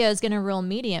Scorpio is going to rule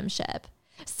mediumship.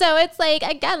 So it's like,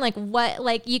 again, like what,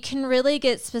 like you can really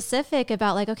get specific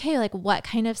about like, okay, like what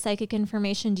kind of psychic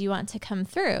information do you want to come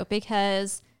through?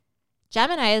 Because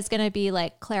Gemini is going to be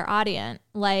like clairaudient,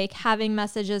 like having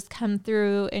messages come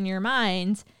through in your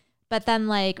mind. But then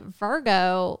like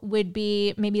Virgo would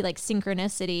be maybe like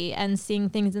synchronicity and seeing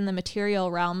things in the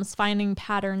material realms, finding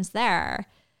patterns there,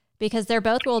 because they're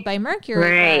both ruled by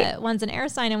Mercury, but one's an air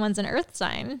sign and one's an earth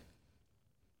sign.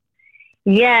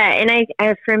 Yeah. And I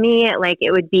for me, like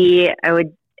it would be,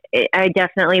 I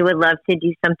definitely would love to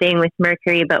do something with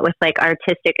Mercury, but with like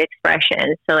artistic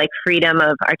expression. So like freedom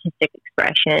of artistic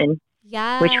expression,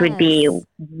 which would be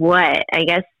what, I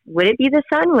guess, would it be the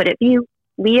sun? Would it be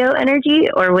Leo energy,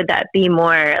 or would that be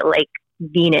more like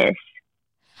Venus?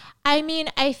 I mean,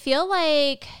 I feel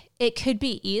like it could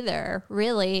be either,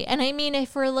 really. And I mean,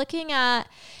 if we're looking at,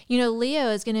 you know, Leo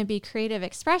is going to be creative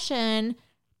expression,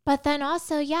 but then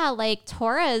also, yeah, like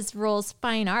Taurus rules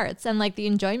fine arts and like the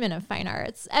enjoyment of fine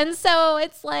arts. And so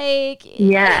it's like,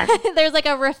 there's like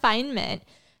a refinement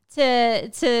to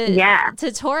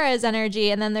Taurus energy.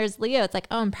 And then there's Leo. It's like,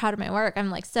 oh, I'm proud of my work. I'm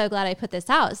like, so glad I put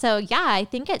this out. So yeah, I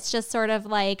think it's just sort of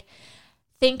like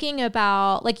thinking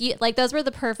about like those were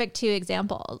the perfect two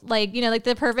examples. Like, you know, like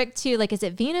the perfect two, like, is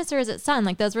it Venus or is it sun?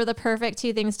 Like those were the perfect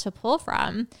two things to pull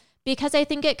from, because I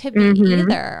think it could be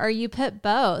either, or you put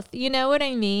both, you know what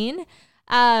I mean?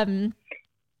 How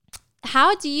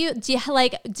do you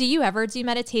ever do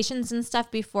meditations and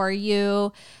stuff before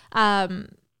you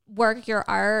work your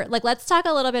art? Like, let's talk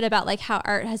a little bit about like how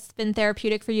art has been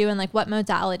therapeutic for you and like what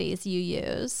modalities you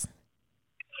use.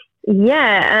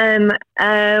 Yeah.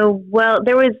 Well,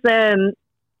 there was,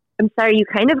 I'm sorry, you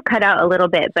kind of cut out a little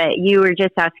bit, but you were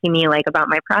just asking me like about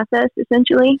my process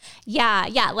essentially. Yeah.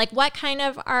 Yeah. Like what kind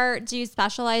of art do you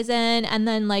specialize in? And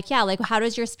then like, yeah, like how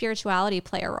does your spirituality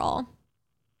play a role?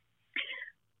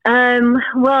 Well,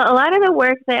 a lot of the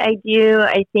work that I do,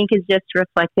 I think is just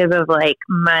reflective of like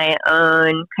my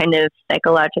own kind of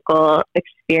psychological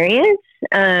experience.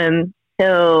 Just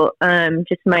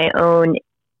my own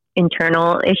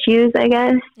internal issues, I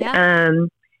guess. Yeah.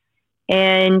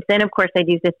 And then, of course, I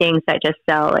do the things that just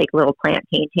sell like little plant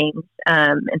paintings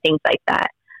and things like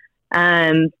that.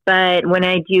 But when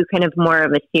I do kind of more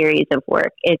of a series of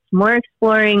work, it's more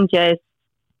exploring just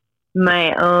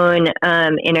my own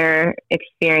inner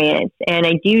experience. And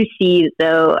I do see,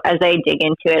 though, as I dig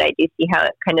into it, I do see how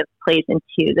it kind of plays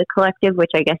into the collective,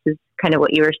 which I guess is kind of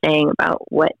what you were saying about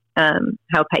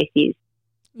how Pisces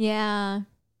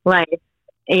life.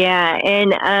 Yeah.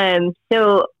 And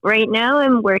so right now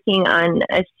I'm working on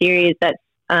a series that's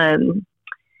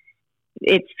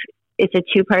it's a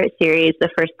 2-part series. The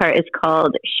first part is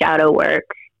called Shadow Work,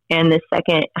 and the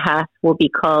second half will be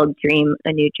called Dream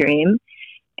a New Dream.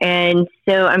 And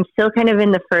so I'm still kind of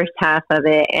in the first half of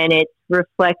it, and it's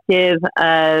reflective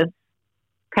of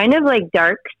kind of like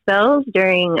dark spells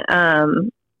during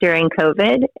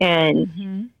COVID.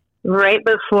 And right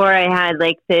before I had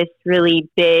like this really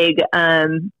big,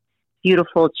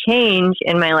 beautiful change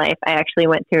in my life, I actually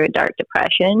went through a dark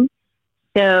depression.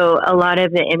 So a lot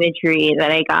of the imagery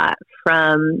that I got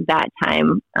from that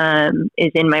time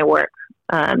is in my work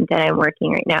that I'm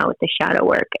working right now with the shadow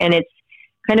work. And it's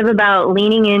kind of about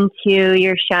leaning into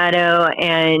your shadow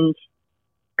and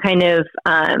kind of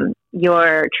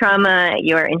your trauma,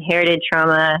 your inherited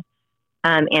trauma,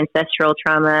 ancestral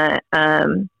trauma,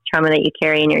 trauma that you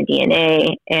carry in your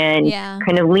DNA, and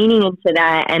kind of leaning into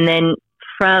that. And then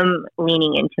from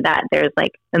leaning into that, there's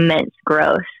like immense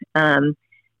growth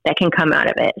that can come out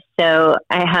of it. So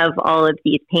I have all of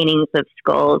these paintings of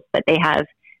skulls, but they have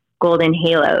golden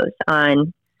halos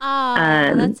on.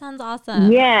 Oh, that sounds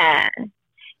awesome. Yeah.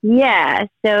 Yeah.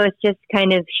 So it's just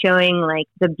kind of showing like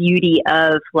the beauty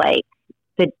of like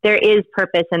there is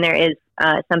purpose and there is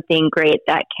something great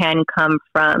that can come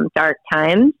from dark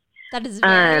times. That is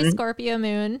very Scorpio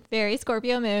moon. Very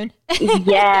Scorpio moon.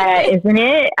 Yeah, isn't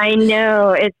it? I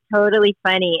know. It's totally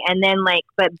funny. And then like,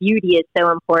 but beauty is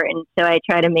so important. So I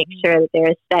try to make sure that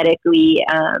they're aesthetically,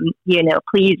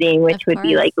 pleasing, which would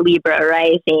be like Libra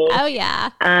rising. Oh, yeah.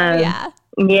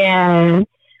 Yeah.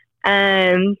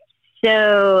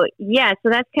 So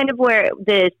that's kind of where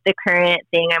the current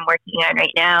thing I'm working on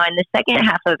right now. And the second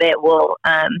half of it will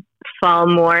fall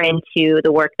more into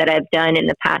the work that I've done in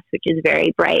the past, which is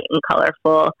very bright and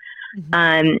colorful.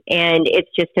 And it's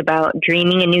just about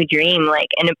dreaming a new dream, like,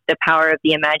 and the power of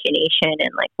the imagination and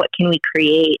like, what can we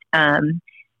create?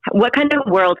 What kind of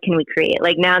world can we create?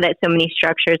 Like now that so many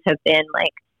structures have been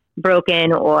like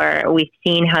broken or we've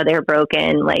seen how they're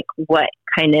broken, like what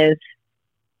kind of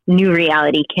new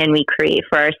reality can we create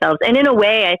for ourselves? And in a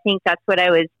way, I think that's what I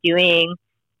was doing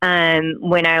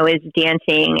when I was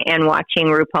dancing and watching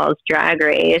RuPaul's Drag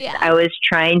Race. Yeah. I was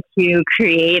trying to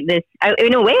create this,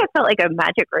 in a way, I felt like a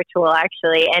magic ritual,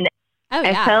 actually. And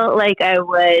I felt like I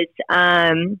was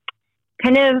kind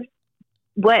of,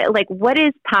 what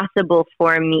is possible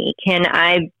for me? Can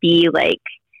I be like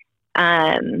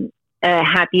a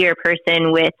happier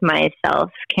person with myself?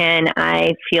 Can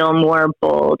I feel more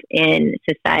bold in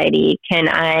society?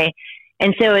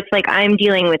 And so it's like I'm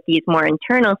dealing with these more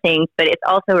internal things, but it's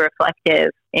also reflective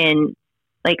in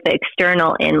like the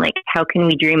external, in like how can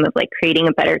we dream of like creating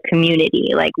a better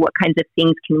community? Like what kinds of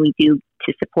things can we do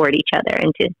to support each other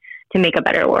and to make a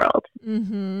better world?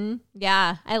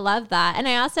 Yeah, I love that. And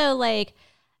I also like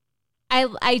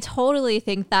I totally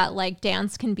think that like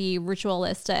dance can be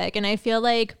ritualistic, and I feel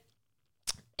like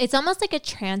it's almost like a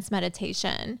trance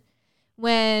meditation.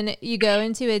 When you go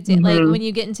into like when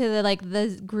you get into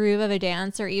the groove of a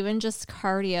dance, or even just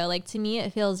cardio, like to me,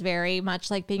 it feels very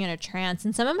much like being in a trance.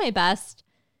 And some of my best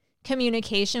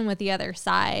communication with the other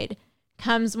side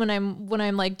comes when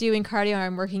I'm like doing cardio, or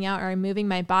I'm working out, or I'm moving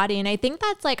my body. And I think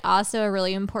that's like also a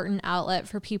really important outlet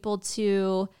for people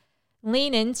to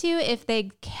lean into if they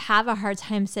have a hard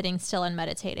time sitting still and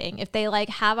meditating, if they like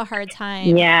have a hard time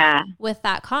with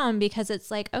that calm, because it's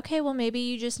like, okay, well, maybe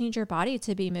you just need your body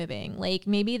to be moving. Like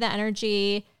maybe the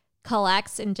energy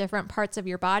collects in different parts of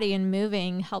your body and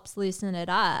moving helps loosen it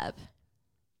up.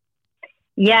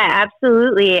 Yeah,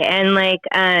 absolutely. And like,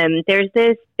 there's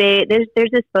this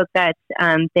book that's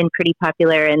been pretty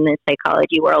popular in the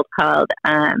psychology world called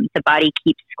 "The Body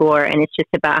Keeps Score," and it's just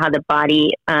about how the body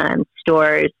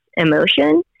stores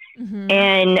emotion,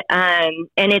 and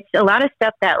it's a lot of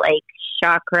stuff that like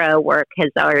chakra work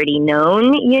has already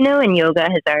known, and yoga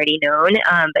has already known,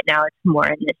 but now it's more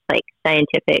in this like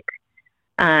scientific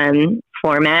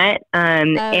format,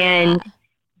 and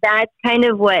that's kind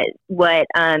of what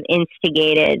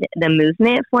instigated the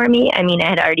movement for me. I mean, I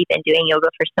had already been doing yoga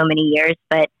for so many years,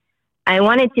 but I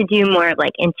wanted to do more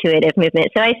like intuitive movement.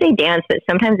 So I say dance, but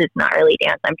sometimes it's not really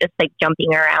dance. I'm just like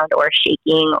jumping around or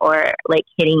shaking or like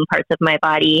hitting parts of my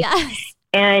body. Yes.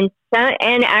 And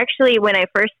actually, when I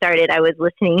first started, I was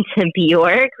listening to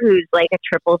Bjork, who's like a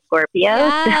triple Scorpio.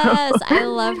 Yes, so. I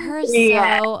love her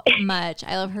so much.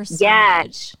 I love her so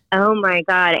much. Oh my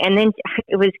God. And then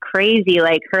it was crazy.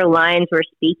 Like her lines were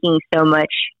speaking so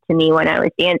much to me when I was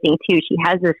dancing too. She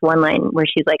has this one line where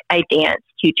she's like, "I dance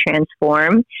to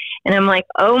transform." And I'm like,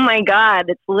 oh my God,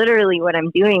 that's literally what I'm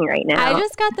doing right now. I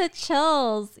just got the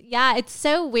chills. Yeah, it's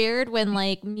so weird when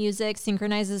like music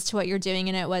synchronizes to what you're doing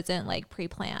and it wasn't like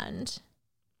pre-planned.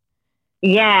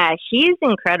 Yeah, she's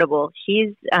incredible.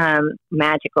 She's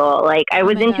magical. Like I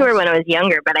was into her when I was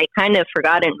younger, but I kind of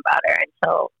forgotten about her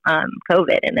until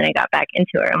COVID, and then I got back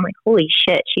into her. I'm like, holy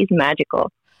shit, she's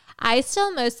magical. I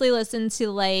still mostly listen to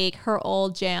like her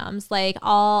old jams, like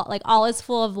all is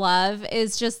full of love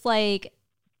is just like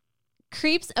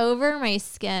creeps over my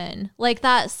skin. Like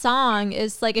that song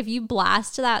is like, if you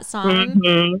blast that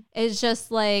song, it's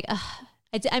just like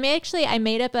I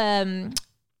made up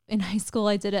in high school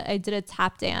I did a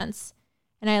tap dance,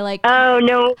 and I like, oh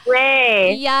no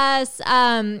way. Yes.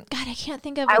 God, I can't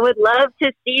think of I would love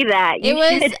to see that. Do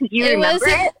you remember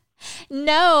it?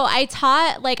 No, I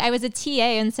taught, like I was a TA,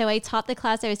 and so I taught the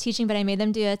class I was teaching, but I made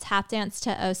them do a tap dance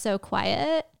to "Oh So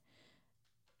Quiet."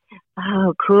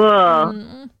 Oh,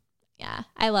 cool. Yeah,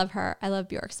 I love her. I love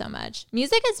Bjork so much.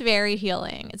 Music is very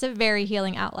healing. It's a very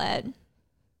healing outlet.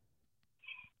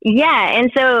 Yeah,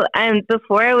 and so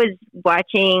before I was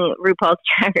watching RuPaul's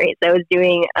Drag Race, I was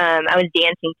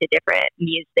dancing to different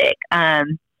music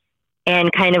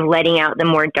and kind of letting out the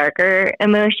more darker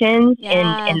emotions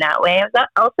in that way. I was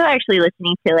also actually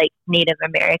listening to like Native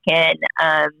American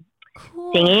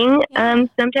singing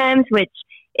sometimes, which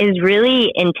is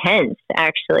really intense,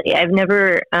 actually. I've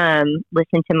never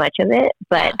listened to much of it,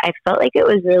 but I felt like it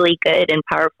was really good and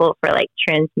powerful for like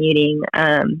transmuting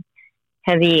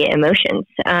heavy emotions.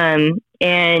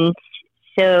 And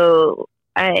so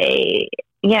I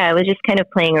was just kind of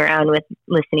playing around with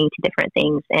listening to different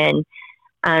things. And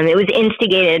it was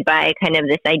instigated by kind of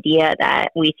this idea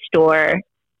that we store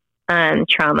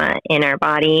trauma in our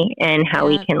body and how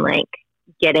we can like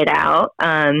get it out.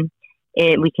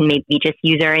 We can maybe just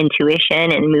use our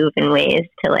intuition and move in ways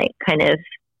to like kind of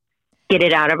get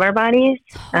it out of our bodies.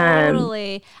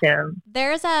 Totally.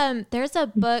 There's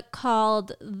a book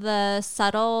called The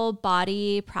Subtle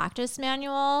Body Practice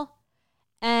Manual,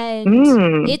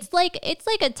 and it's like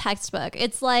a textbook.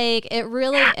 It's like, it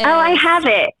really is. Oh, I have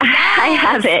it. Yes. I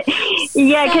have it.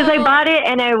 Yeah, because I bought it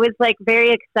and I was like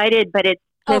very excited, but it's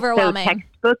overwhelming,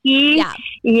 so textbooky.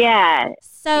 Yeah.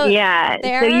 So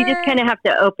you just kind of have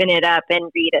to open it up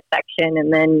and read a section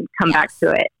and then come back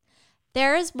to it.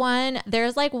 There's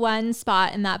like one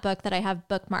spot in that book that I have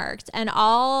bookmarked, and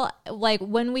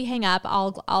when we hang up,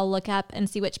 I'll look up and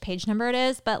see which page number it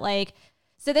is. But like,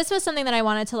 so this was something that I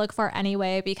wanted to look for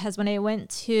anyway, because when I went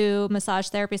to massage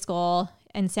therapy school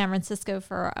in San Francisco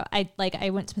I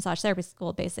went to massage therapy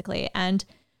school basically, and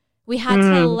we had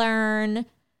to learn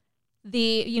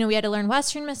we had to learn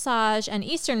Western massage and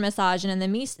Eastern massage. And in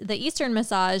the Eastern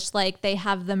massage, like they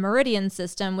have the meridian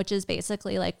system, which is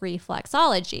basically like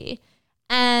reflexology.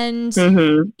 And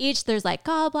there's like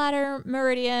gallbladder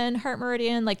meridian, heart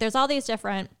meridian, like there's all these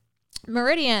different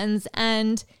meridians,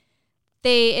 and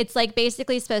it's like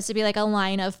basically supposed to be like a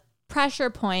line of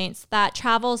pressure points that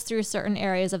travels through certain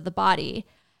areas of the body.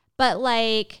 But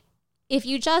like, if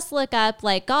you just look up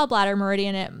like gallbladder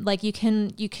meridian, like you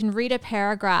can read a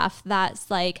paragraph that's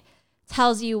like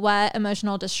tells you what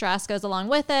emotional distress goes along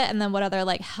with it, and then what other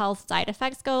like health side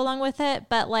effects go along with it.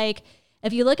 But like,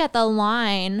 if you look at the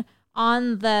line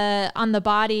on the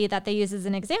body that they use as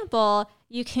an example,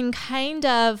 you can kind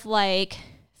of like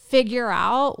figure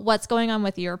out what's going on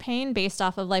with your pain based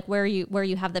off of like where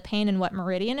you have the pain and what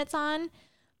meridian it's on.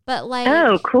 But like,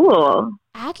 oh, cool.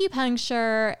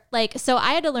 Acupuncture, like, so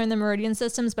I had to learn the meridian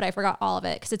systems, but I forgot all of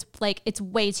it because it's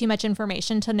way too much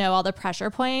information to know all the pressure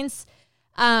points.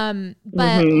 But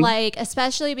like,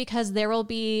 especially because there will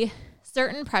be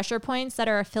certain pressure points that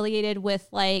are affiliated with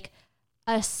like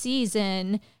a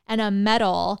season and a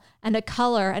metal and a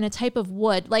color and a type of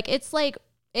wood. Like it's like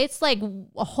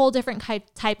a whole different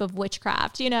type of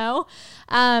witchcraft, you know?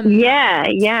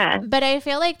 Yeah. But I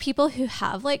feel like people who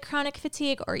have like chronic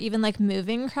fatigue or even like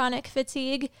moving chronic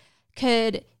fatigue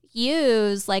could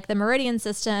use like the meridian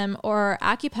system or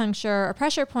acupuncture or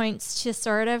pressure points to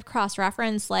sort of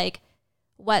cross-reference like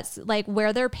what's like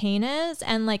where their pain is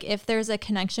and like if there's a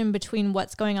connection between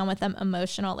what's going on with them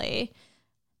emotionally.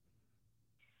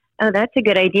 Oh, that's a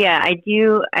good idea.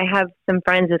 I have some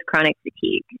friends with chronic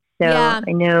fatigue, so Yeah.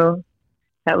 I know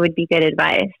that would be good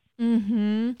advice.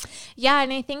 Mm-hmm. Yeah,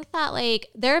 and I think that like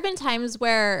there have been times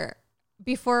where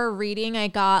before reading I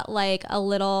got like a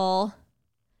little,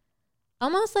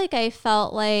 almost like I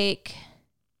felt like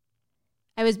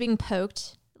I was being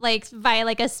poked like by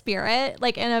like a spirit,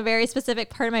 like in a very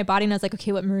specific part of my body. And I was like,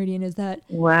 okay, what meridian is that?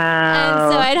 Wow.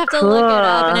 And so I'd have to cool. look it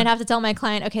up and I'd have to tell my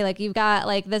client, okay, like you've got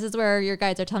like, this is where your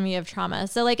guides are telling me you have trauma.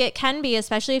 So like it can be,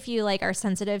 especially if you like are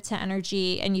sensitive to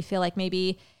energy and you feel like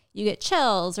maybe you get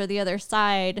chills or the other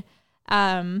side,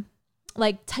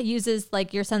 like uses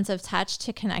like your sense of touch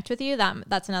to connect with you.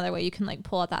 That's another way you can like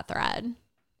pull at that thread.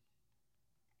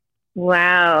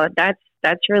 Wow.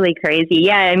 That's really crazy.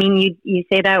 Yeah. I mean, you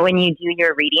say that when you do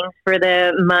your readings for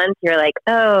the month, you're like,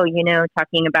 oh,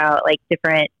 talking about like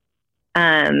different,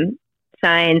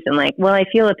 signs and like, well, I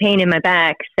feel a pain in my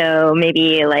back. So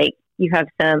maybe like you have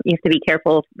to be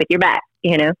careful with your back,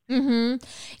 Mm-hmm.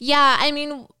 Yeah. I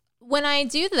mean, when I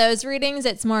do those readings,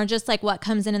 it's more just like what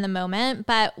comes in the moment.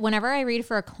 But whenever I read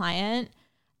for a client,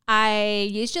 I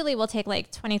usually will take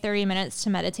like 20, 30 minutes to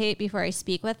meditate before I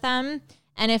speak with them.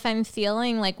 And if I'm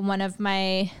feeling like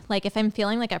if I'm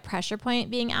feeling like a pressure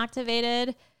point being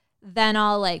activated, then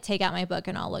I'll like take out my book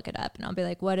and I'll look it up and I'll be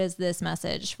like, what is this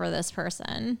message for this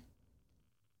person?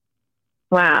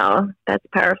 Wow. That's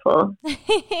powerful.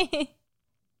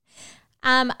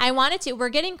 We're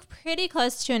getting pretty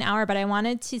close to an hour, but I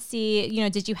wanted to see,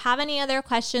 did you have any other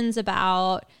questions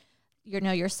about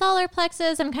your solar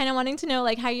plexus? I'm kind of wanting to know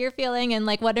like how you're feeling and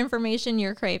like what information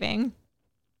you're craving.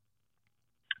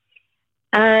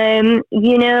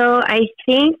 I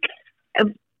think,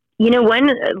 one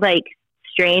like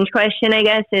strange question, I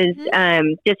guess, is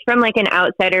just from like an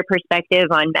outsider perspective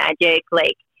on magic.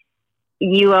 Like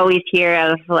you always hear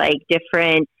of like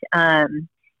different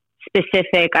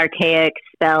specific archaic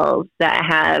spells that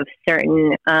have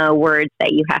certain words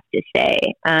that you have to say.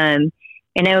 And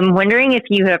I'm wondering if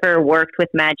you ever worked with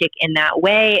magic in that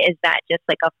way. Is that just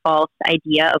like a false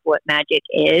idea of what magic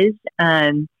is?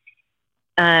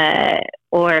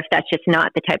 Or if that's just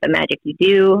not the type of magic you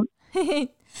do.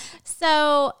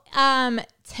 So,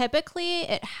 typically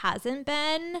it hasn't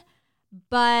been,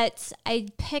 but I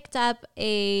picked up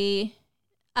a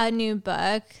new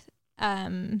book,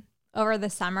 over the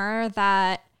summer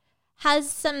that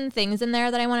has some things in there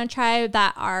that I want to try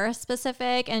that are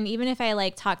specific. And even if I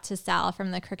like talk to Sal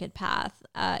from the Crooked Path,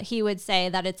 he would say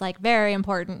that it's like very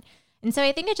important. And so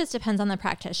I think it just depends on the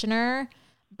practitioner.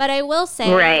 But I will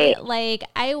say, right.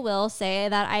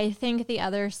 That I think the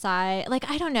other side,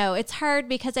 like, I don't know, it's hard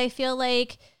because I feel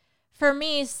like for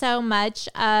me, so much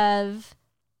of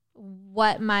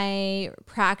what my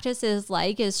practice is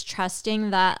like is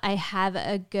trusting that I have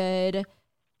a good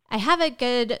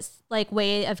like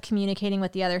way of communicating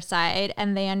with the other side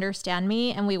and they understand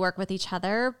me and we work with each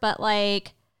other. But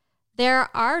like, there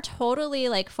are totally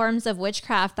like forms of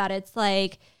witchcraft that it's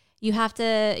like, you have to,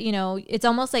 it's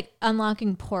almost like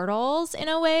unlocking portals in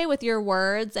a way with your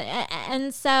words.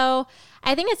 And so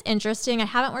I think it's interesting. I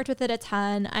haven't worked with it a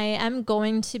ton. I am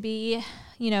going to be,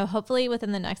 hopefully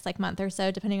within the next like month or so,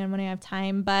 depending on when I have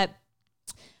time. But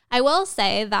I will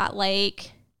say that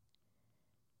like,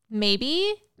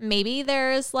 maybe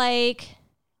there's like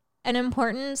an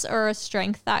importance or a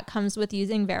strength that comes with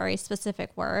using very specific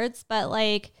words. But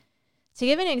like, to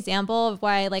give an example of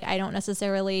why like I don't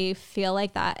necessarily feel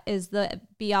like that is the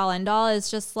be all end all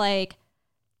is just like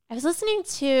I was listening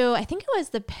to, I think it was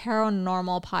the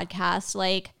Paranormal podcast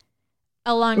like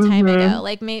a long time ago,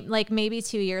 like maybe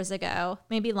 2 years ago,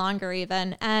 maybe longer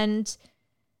even. And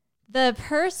the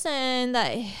person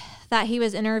that he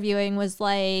was interviewing was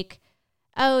like,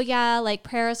 oh yeah, like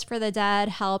prayers for the dead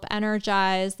help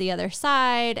energize the other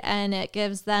side and it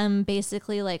gives them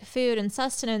basically like food and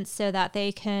sustenance so that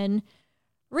they can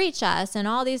reach us, and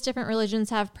all these different religions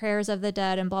have prayers of the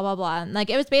dead and blah, blah, blah. And like,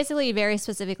 it was basically very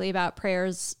specifically about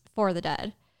prayers for the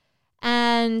dead.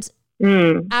 And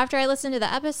after I listened to the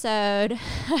episode,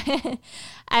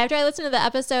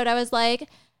 I was like,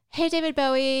 hey, David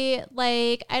Bowie,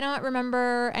 like, I don't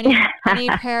remember any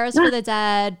prayers for the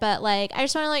dead, but like, I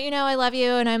just want to let you know I love you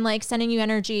and I'm like sending you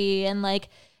energy and like,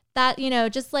 that,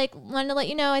 just like wanted to let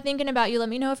you know I'm thinking about you. Let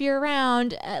me know if you're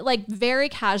around. Like very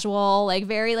casual, like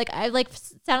very like I like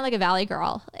sounded like a Valley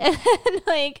girl. And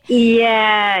like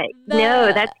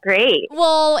no, that's great.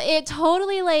 Well, it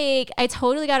totally I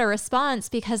totally got a response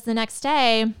because the next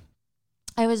day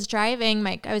I was driving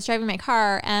my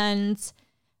car, and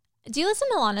do you listen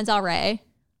to Lana Del Rey?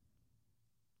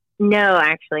 No,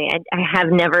 actually, I have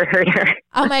never heard her.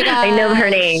 Oh my god! I know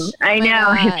her name. I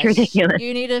know, it's ridiculous.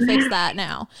 You need to fix that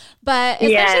now. But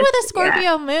especially with a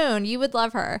Scorpio moon, you would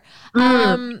love her.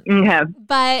 Okay.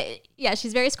 But yeah,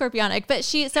 she's very scorpionic. But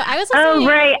so I was listening. Oh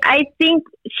right, I think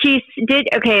she did.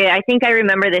 Okay, I think I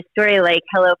remember this story. Like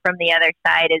 "Hello from the Other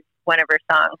Side" is one of her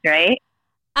songs, right?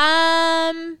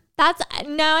 That's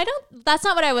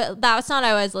not what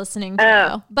I was listening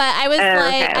to. But I was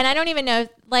okay. And I don't even know,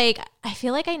 like, I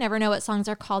feel like I never know what songs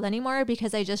are called anymore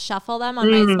because I just shuffle them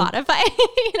on my Spotify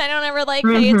and I don't ever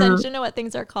pay attention to what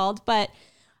things are called. But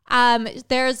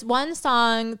there's one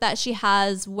song that she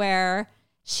has where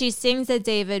she sings a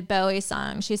David Bowie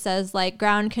song. She says like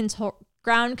ground control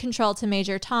to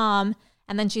Major Tom.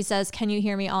 And then she says, "Can you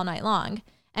hear me all night long?"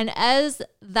 And as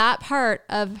that part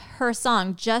of her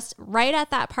song, just right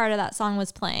at that part of that song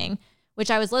was playing, which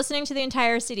I was listening to the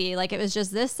entire CD, like it was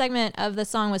just this segment of the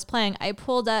song was playing, I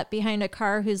pulled up behind a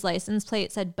car whose license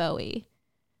plate said Bowie.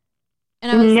 And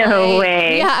I was no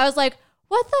way. Yeah, I was like,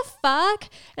 what the fuck?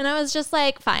 And I was just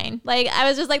like, fine. Like, I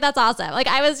was just like, that's awesome. Like,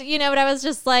 I was, but I was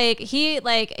just like, he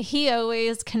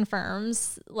always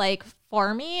confirms like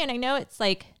for me. And I know it's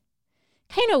like,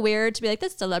 kind of weird to be like,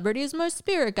 this celebrity is my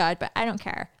spirit guide, but I don't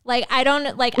care. Like, I don't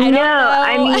know.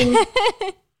 I mean,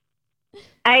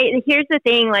 here's the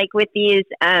thing, like with these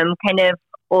kind of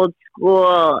old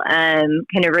school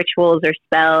kind of rituals or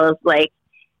spells, like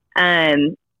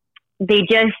they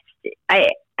just, I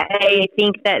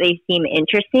think that they seem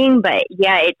interesting, but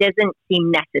yeah, it doesn't seem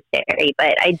necessary.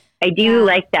 But I do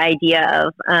like the idea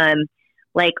of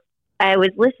like I was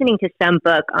listening to some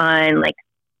book on like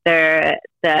the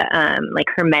like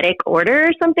Hermetic order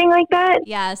or something like that.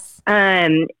 Yes.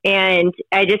 And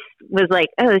I just was like,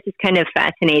 oh, this is kind of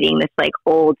fascinating. This like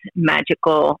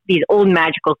these old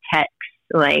magical texts,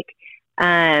 like,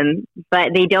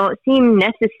 but they don't seem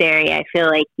necessary. I feel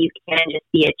like you can just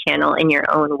be a channel in your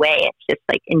own way. It's just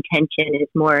like intention is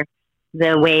more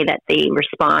the way that they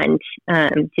respond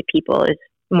to people is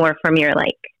more from your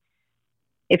like,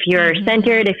 if you're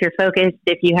centered, if you're focused,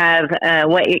 if you have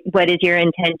what is your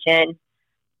intention,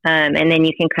 and then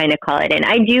you can kind of call it in.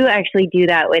 I do actually do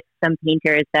that with some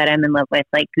painters that I'm in love with,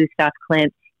 like Gustav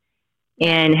Klimt,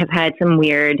 and have had some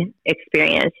weird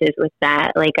experiences with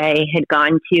that. Like I had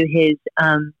gone to his,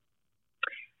 I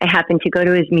happened to go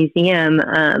to his museum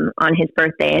on his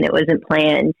birthday, and it wasn't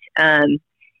planned.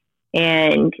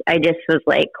 And I just was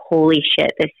like, holy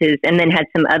shit, and then had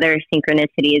some other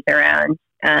synchronicities around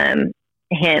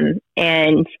him.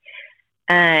 And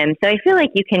so I feel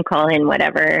like you can call in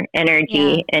whatever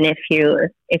energy, and if you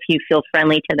feel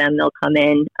friendly to them, they'll come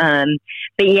in.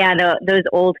 But yeah, those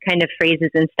old kind of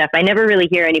phrases and stuff, I never really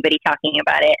hear anybody talking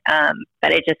about it.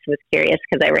 But I just was curious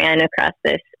because I ran across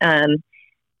this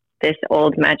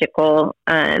old magical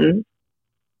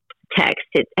text.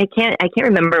 I can't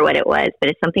remember what it was, but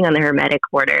it's something on the Hermetic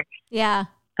order. Yeah.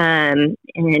 And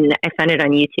I found it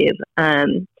on YouTube.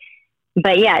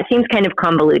 But yeah, it seems kind of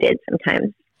convoluted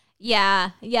sometimes. Yeah.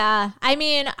 I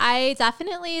mean, I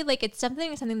definitely it's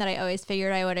something that I always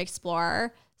figured I would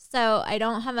explore. So I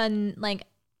don't have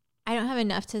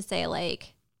enough to say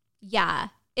like, yeah,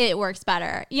 it works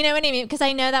better. You know what I mean? Because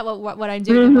I know that what I'm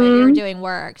doing and what you're doing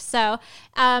works. So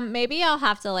maybe I'll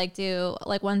have to do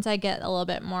once I get a little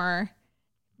bit more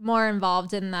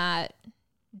involved in that,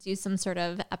 do some sort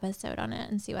of episode on it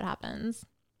and see what happens.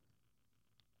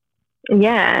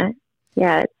 Yeah,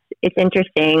 it's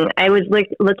interesting. I was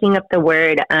looking up the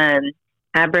word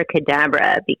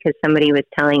abracadabra because somebody was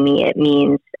telling me it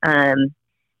means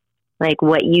like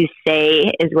what you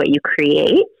say is what you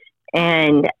create.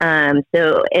 And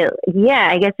so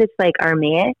I guess it's like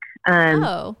Aramaic.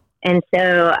 And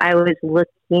so I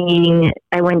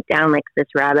went down like this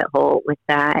rabbit hole with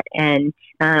that, and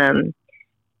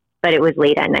but it was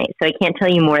late at night, so I can't tell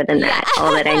you more than that.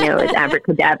 All that I know is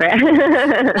abracadabra.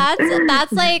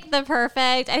 That's like the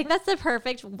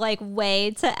perfect way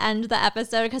to end the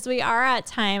episode, because we are at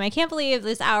time. I can't believe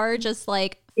this hour just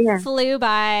flew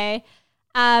by.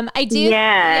 I do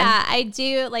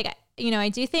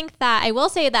think that I will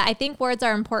say that I think words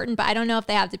are important, but I don't know if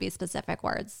they have to be specific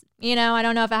words. I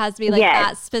don't know if it has to be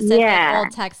that specific old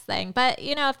text thing. But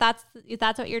if that's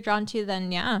what you're drawn to,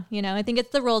 then I think it's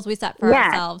the rules we set for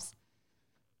ourselves.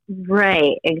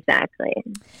 Right, exactly.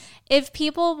 if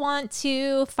people want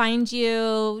to find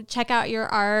you, check out your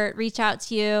art, reach out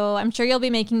to you, I'm sure you'll be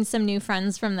making some new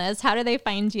friends from this. How do they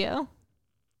find you?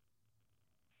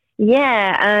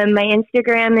 Yeah, my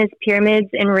Instagram is Pyramids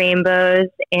and Rainbows,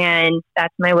 and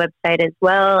that's my website as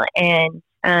well. And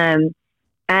I'm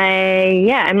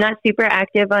not super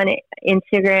active on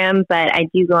Instagram, but I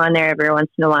do go on there every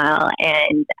once in a while,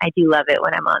 and I do love it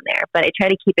when I'm on there. But I try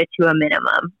to keep it to a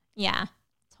minimum. Yeah,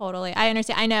 totally. I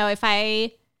understand. I know if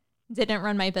I didn't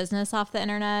run my business off the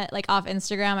internet, like off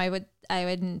Instagram, I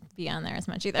wouldn't be on there as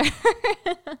much either.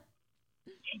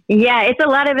 Yeah, it's a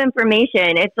lot of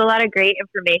information. It's a lot of great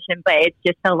information, but it's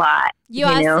just a lot. You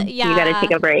got to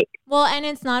take a break. Well, and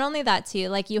it's not only that too.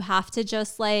 Like you have to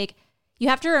just you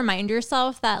have to remind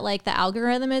yourself that like the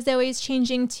algorithm is always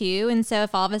changing too. And so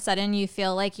if all of a sudden you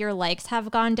feel like your likes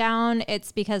have gone down,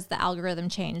 it's because the algorithm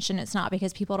changed, and it's not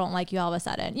because people don't like you all of a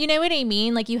sudden. You know what I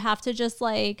mean? Like you have to just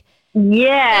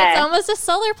yeah. It's almost a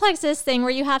solar plexus thing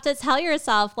where you have to tell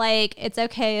yourself like, it's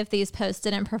okay if these posts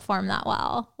didn't perform that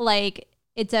well. Like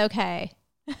it's okay.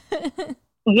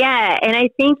 Yeah, and I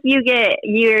think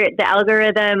the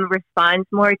algorithm responds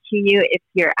more to you if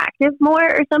you're active more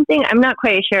or something. I'm not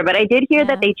quite sure, but I did hear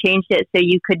that they changed it so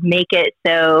you could make it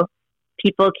so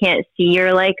people can't see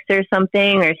your likes or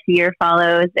something, or see your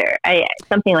follows, or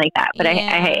something like that. But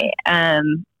I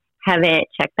haven't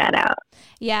checked that out.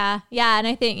 Yeah, and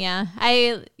I think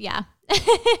I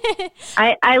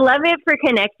love it for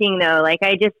connecting though. Like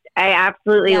I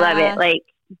absolutely love it. Like,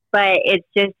 but it's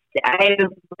just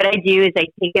what I do is I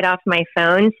take it off my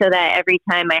phone so that every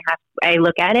time I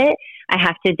look at it, I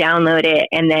have to download it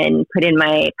and then put in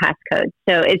my passcode.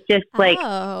 So it's just like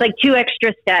 2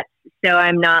 extra steps. So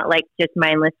I'm not like just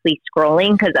mindlessly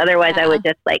scrolling, because otherwise I would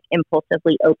just like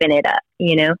impulsively open it up,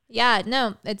 you know? Yeah,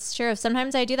 no, it's true.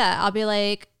 Sometimes I do that. I'll be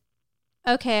like,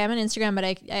 okay, I'm on Instagram, but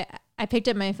I picked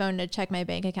up my phone to check my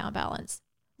bank account balance.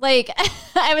 Like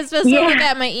I was supposed to look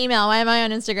at my email. Why am I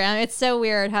on Instagram? It's so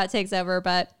weird how it takes over,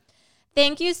 but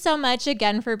thank you so much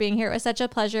again for being here. It was such a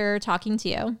pleasure talking to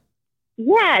you.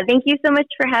 Yeah, thank you so much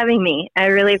for having me. I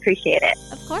really appreciate it.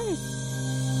 Of course.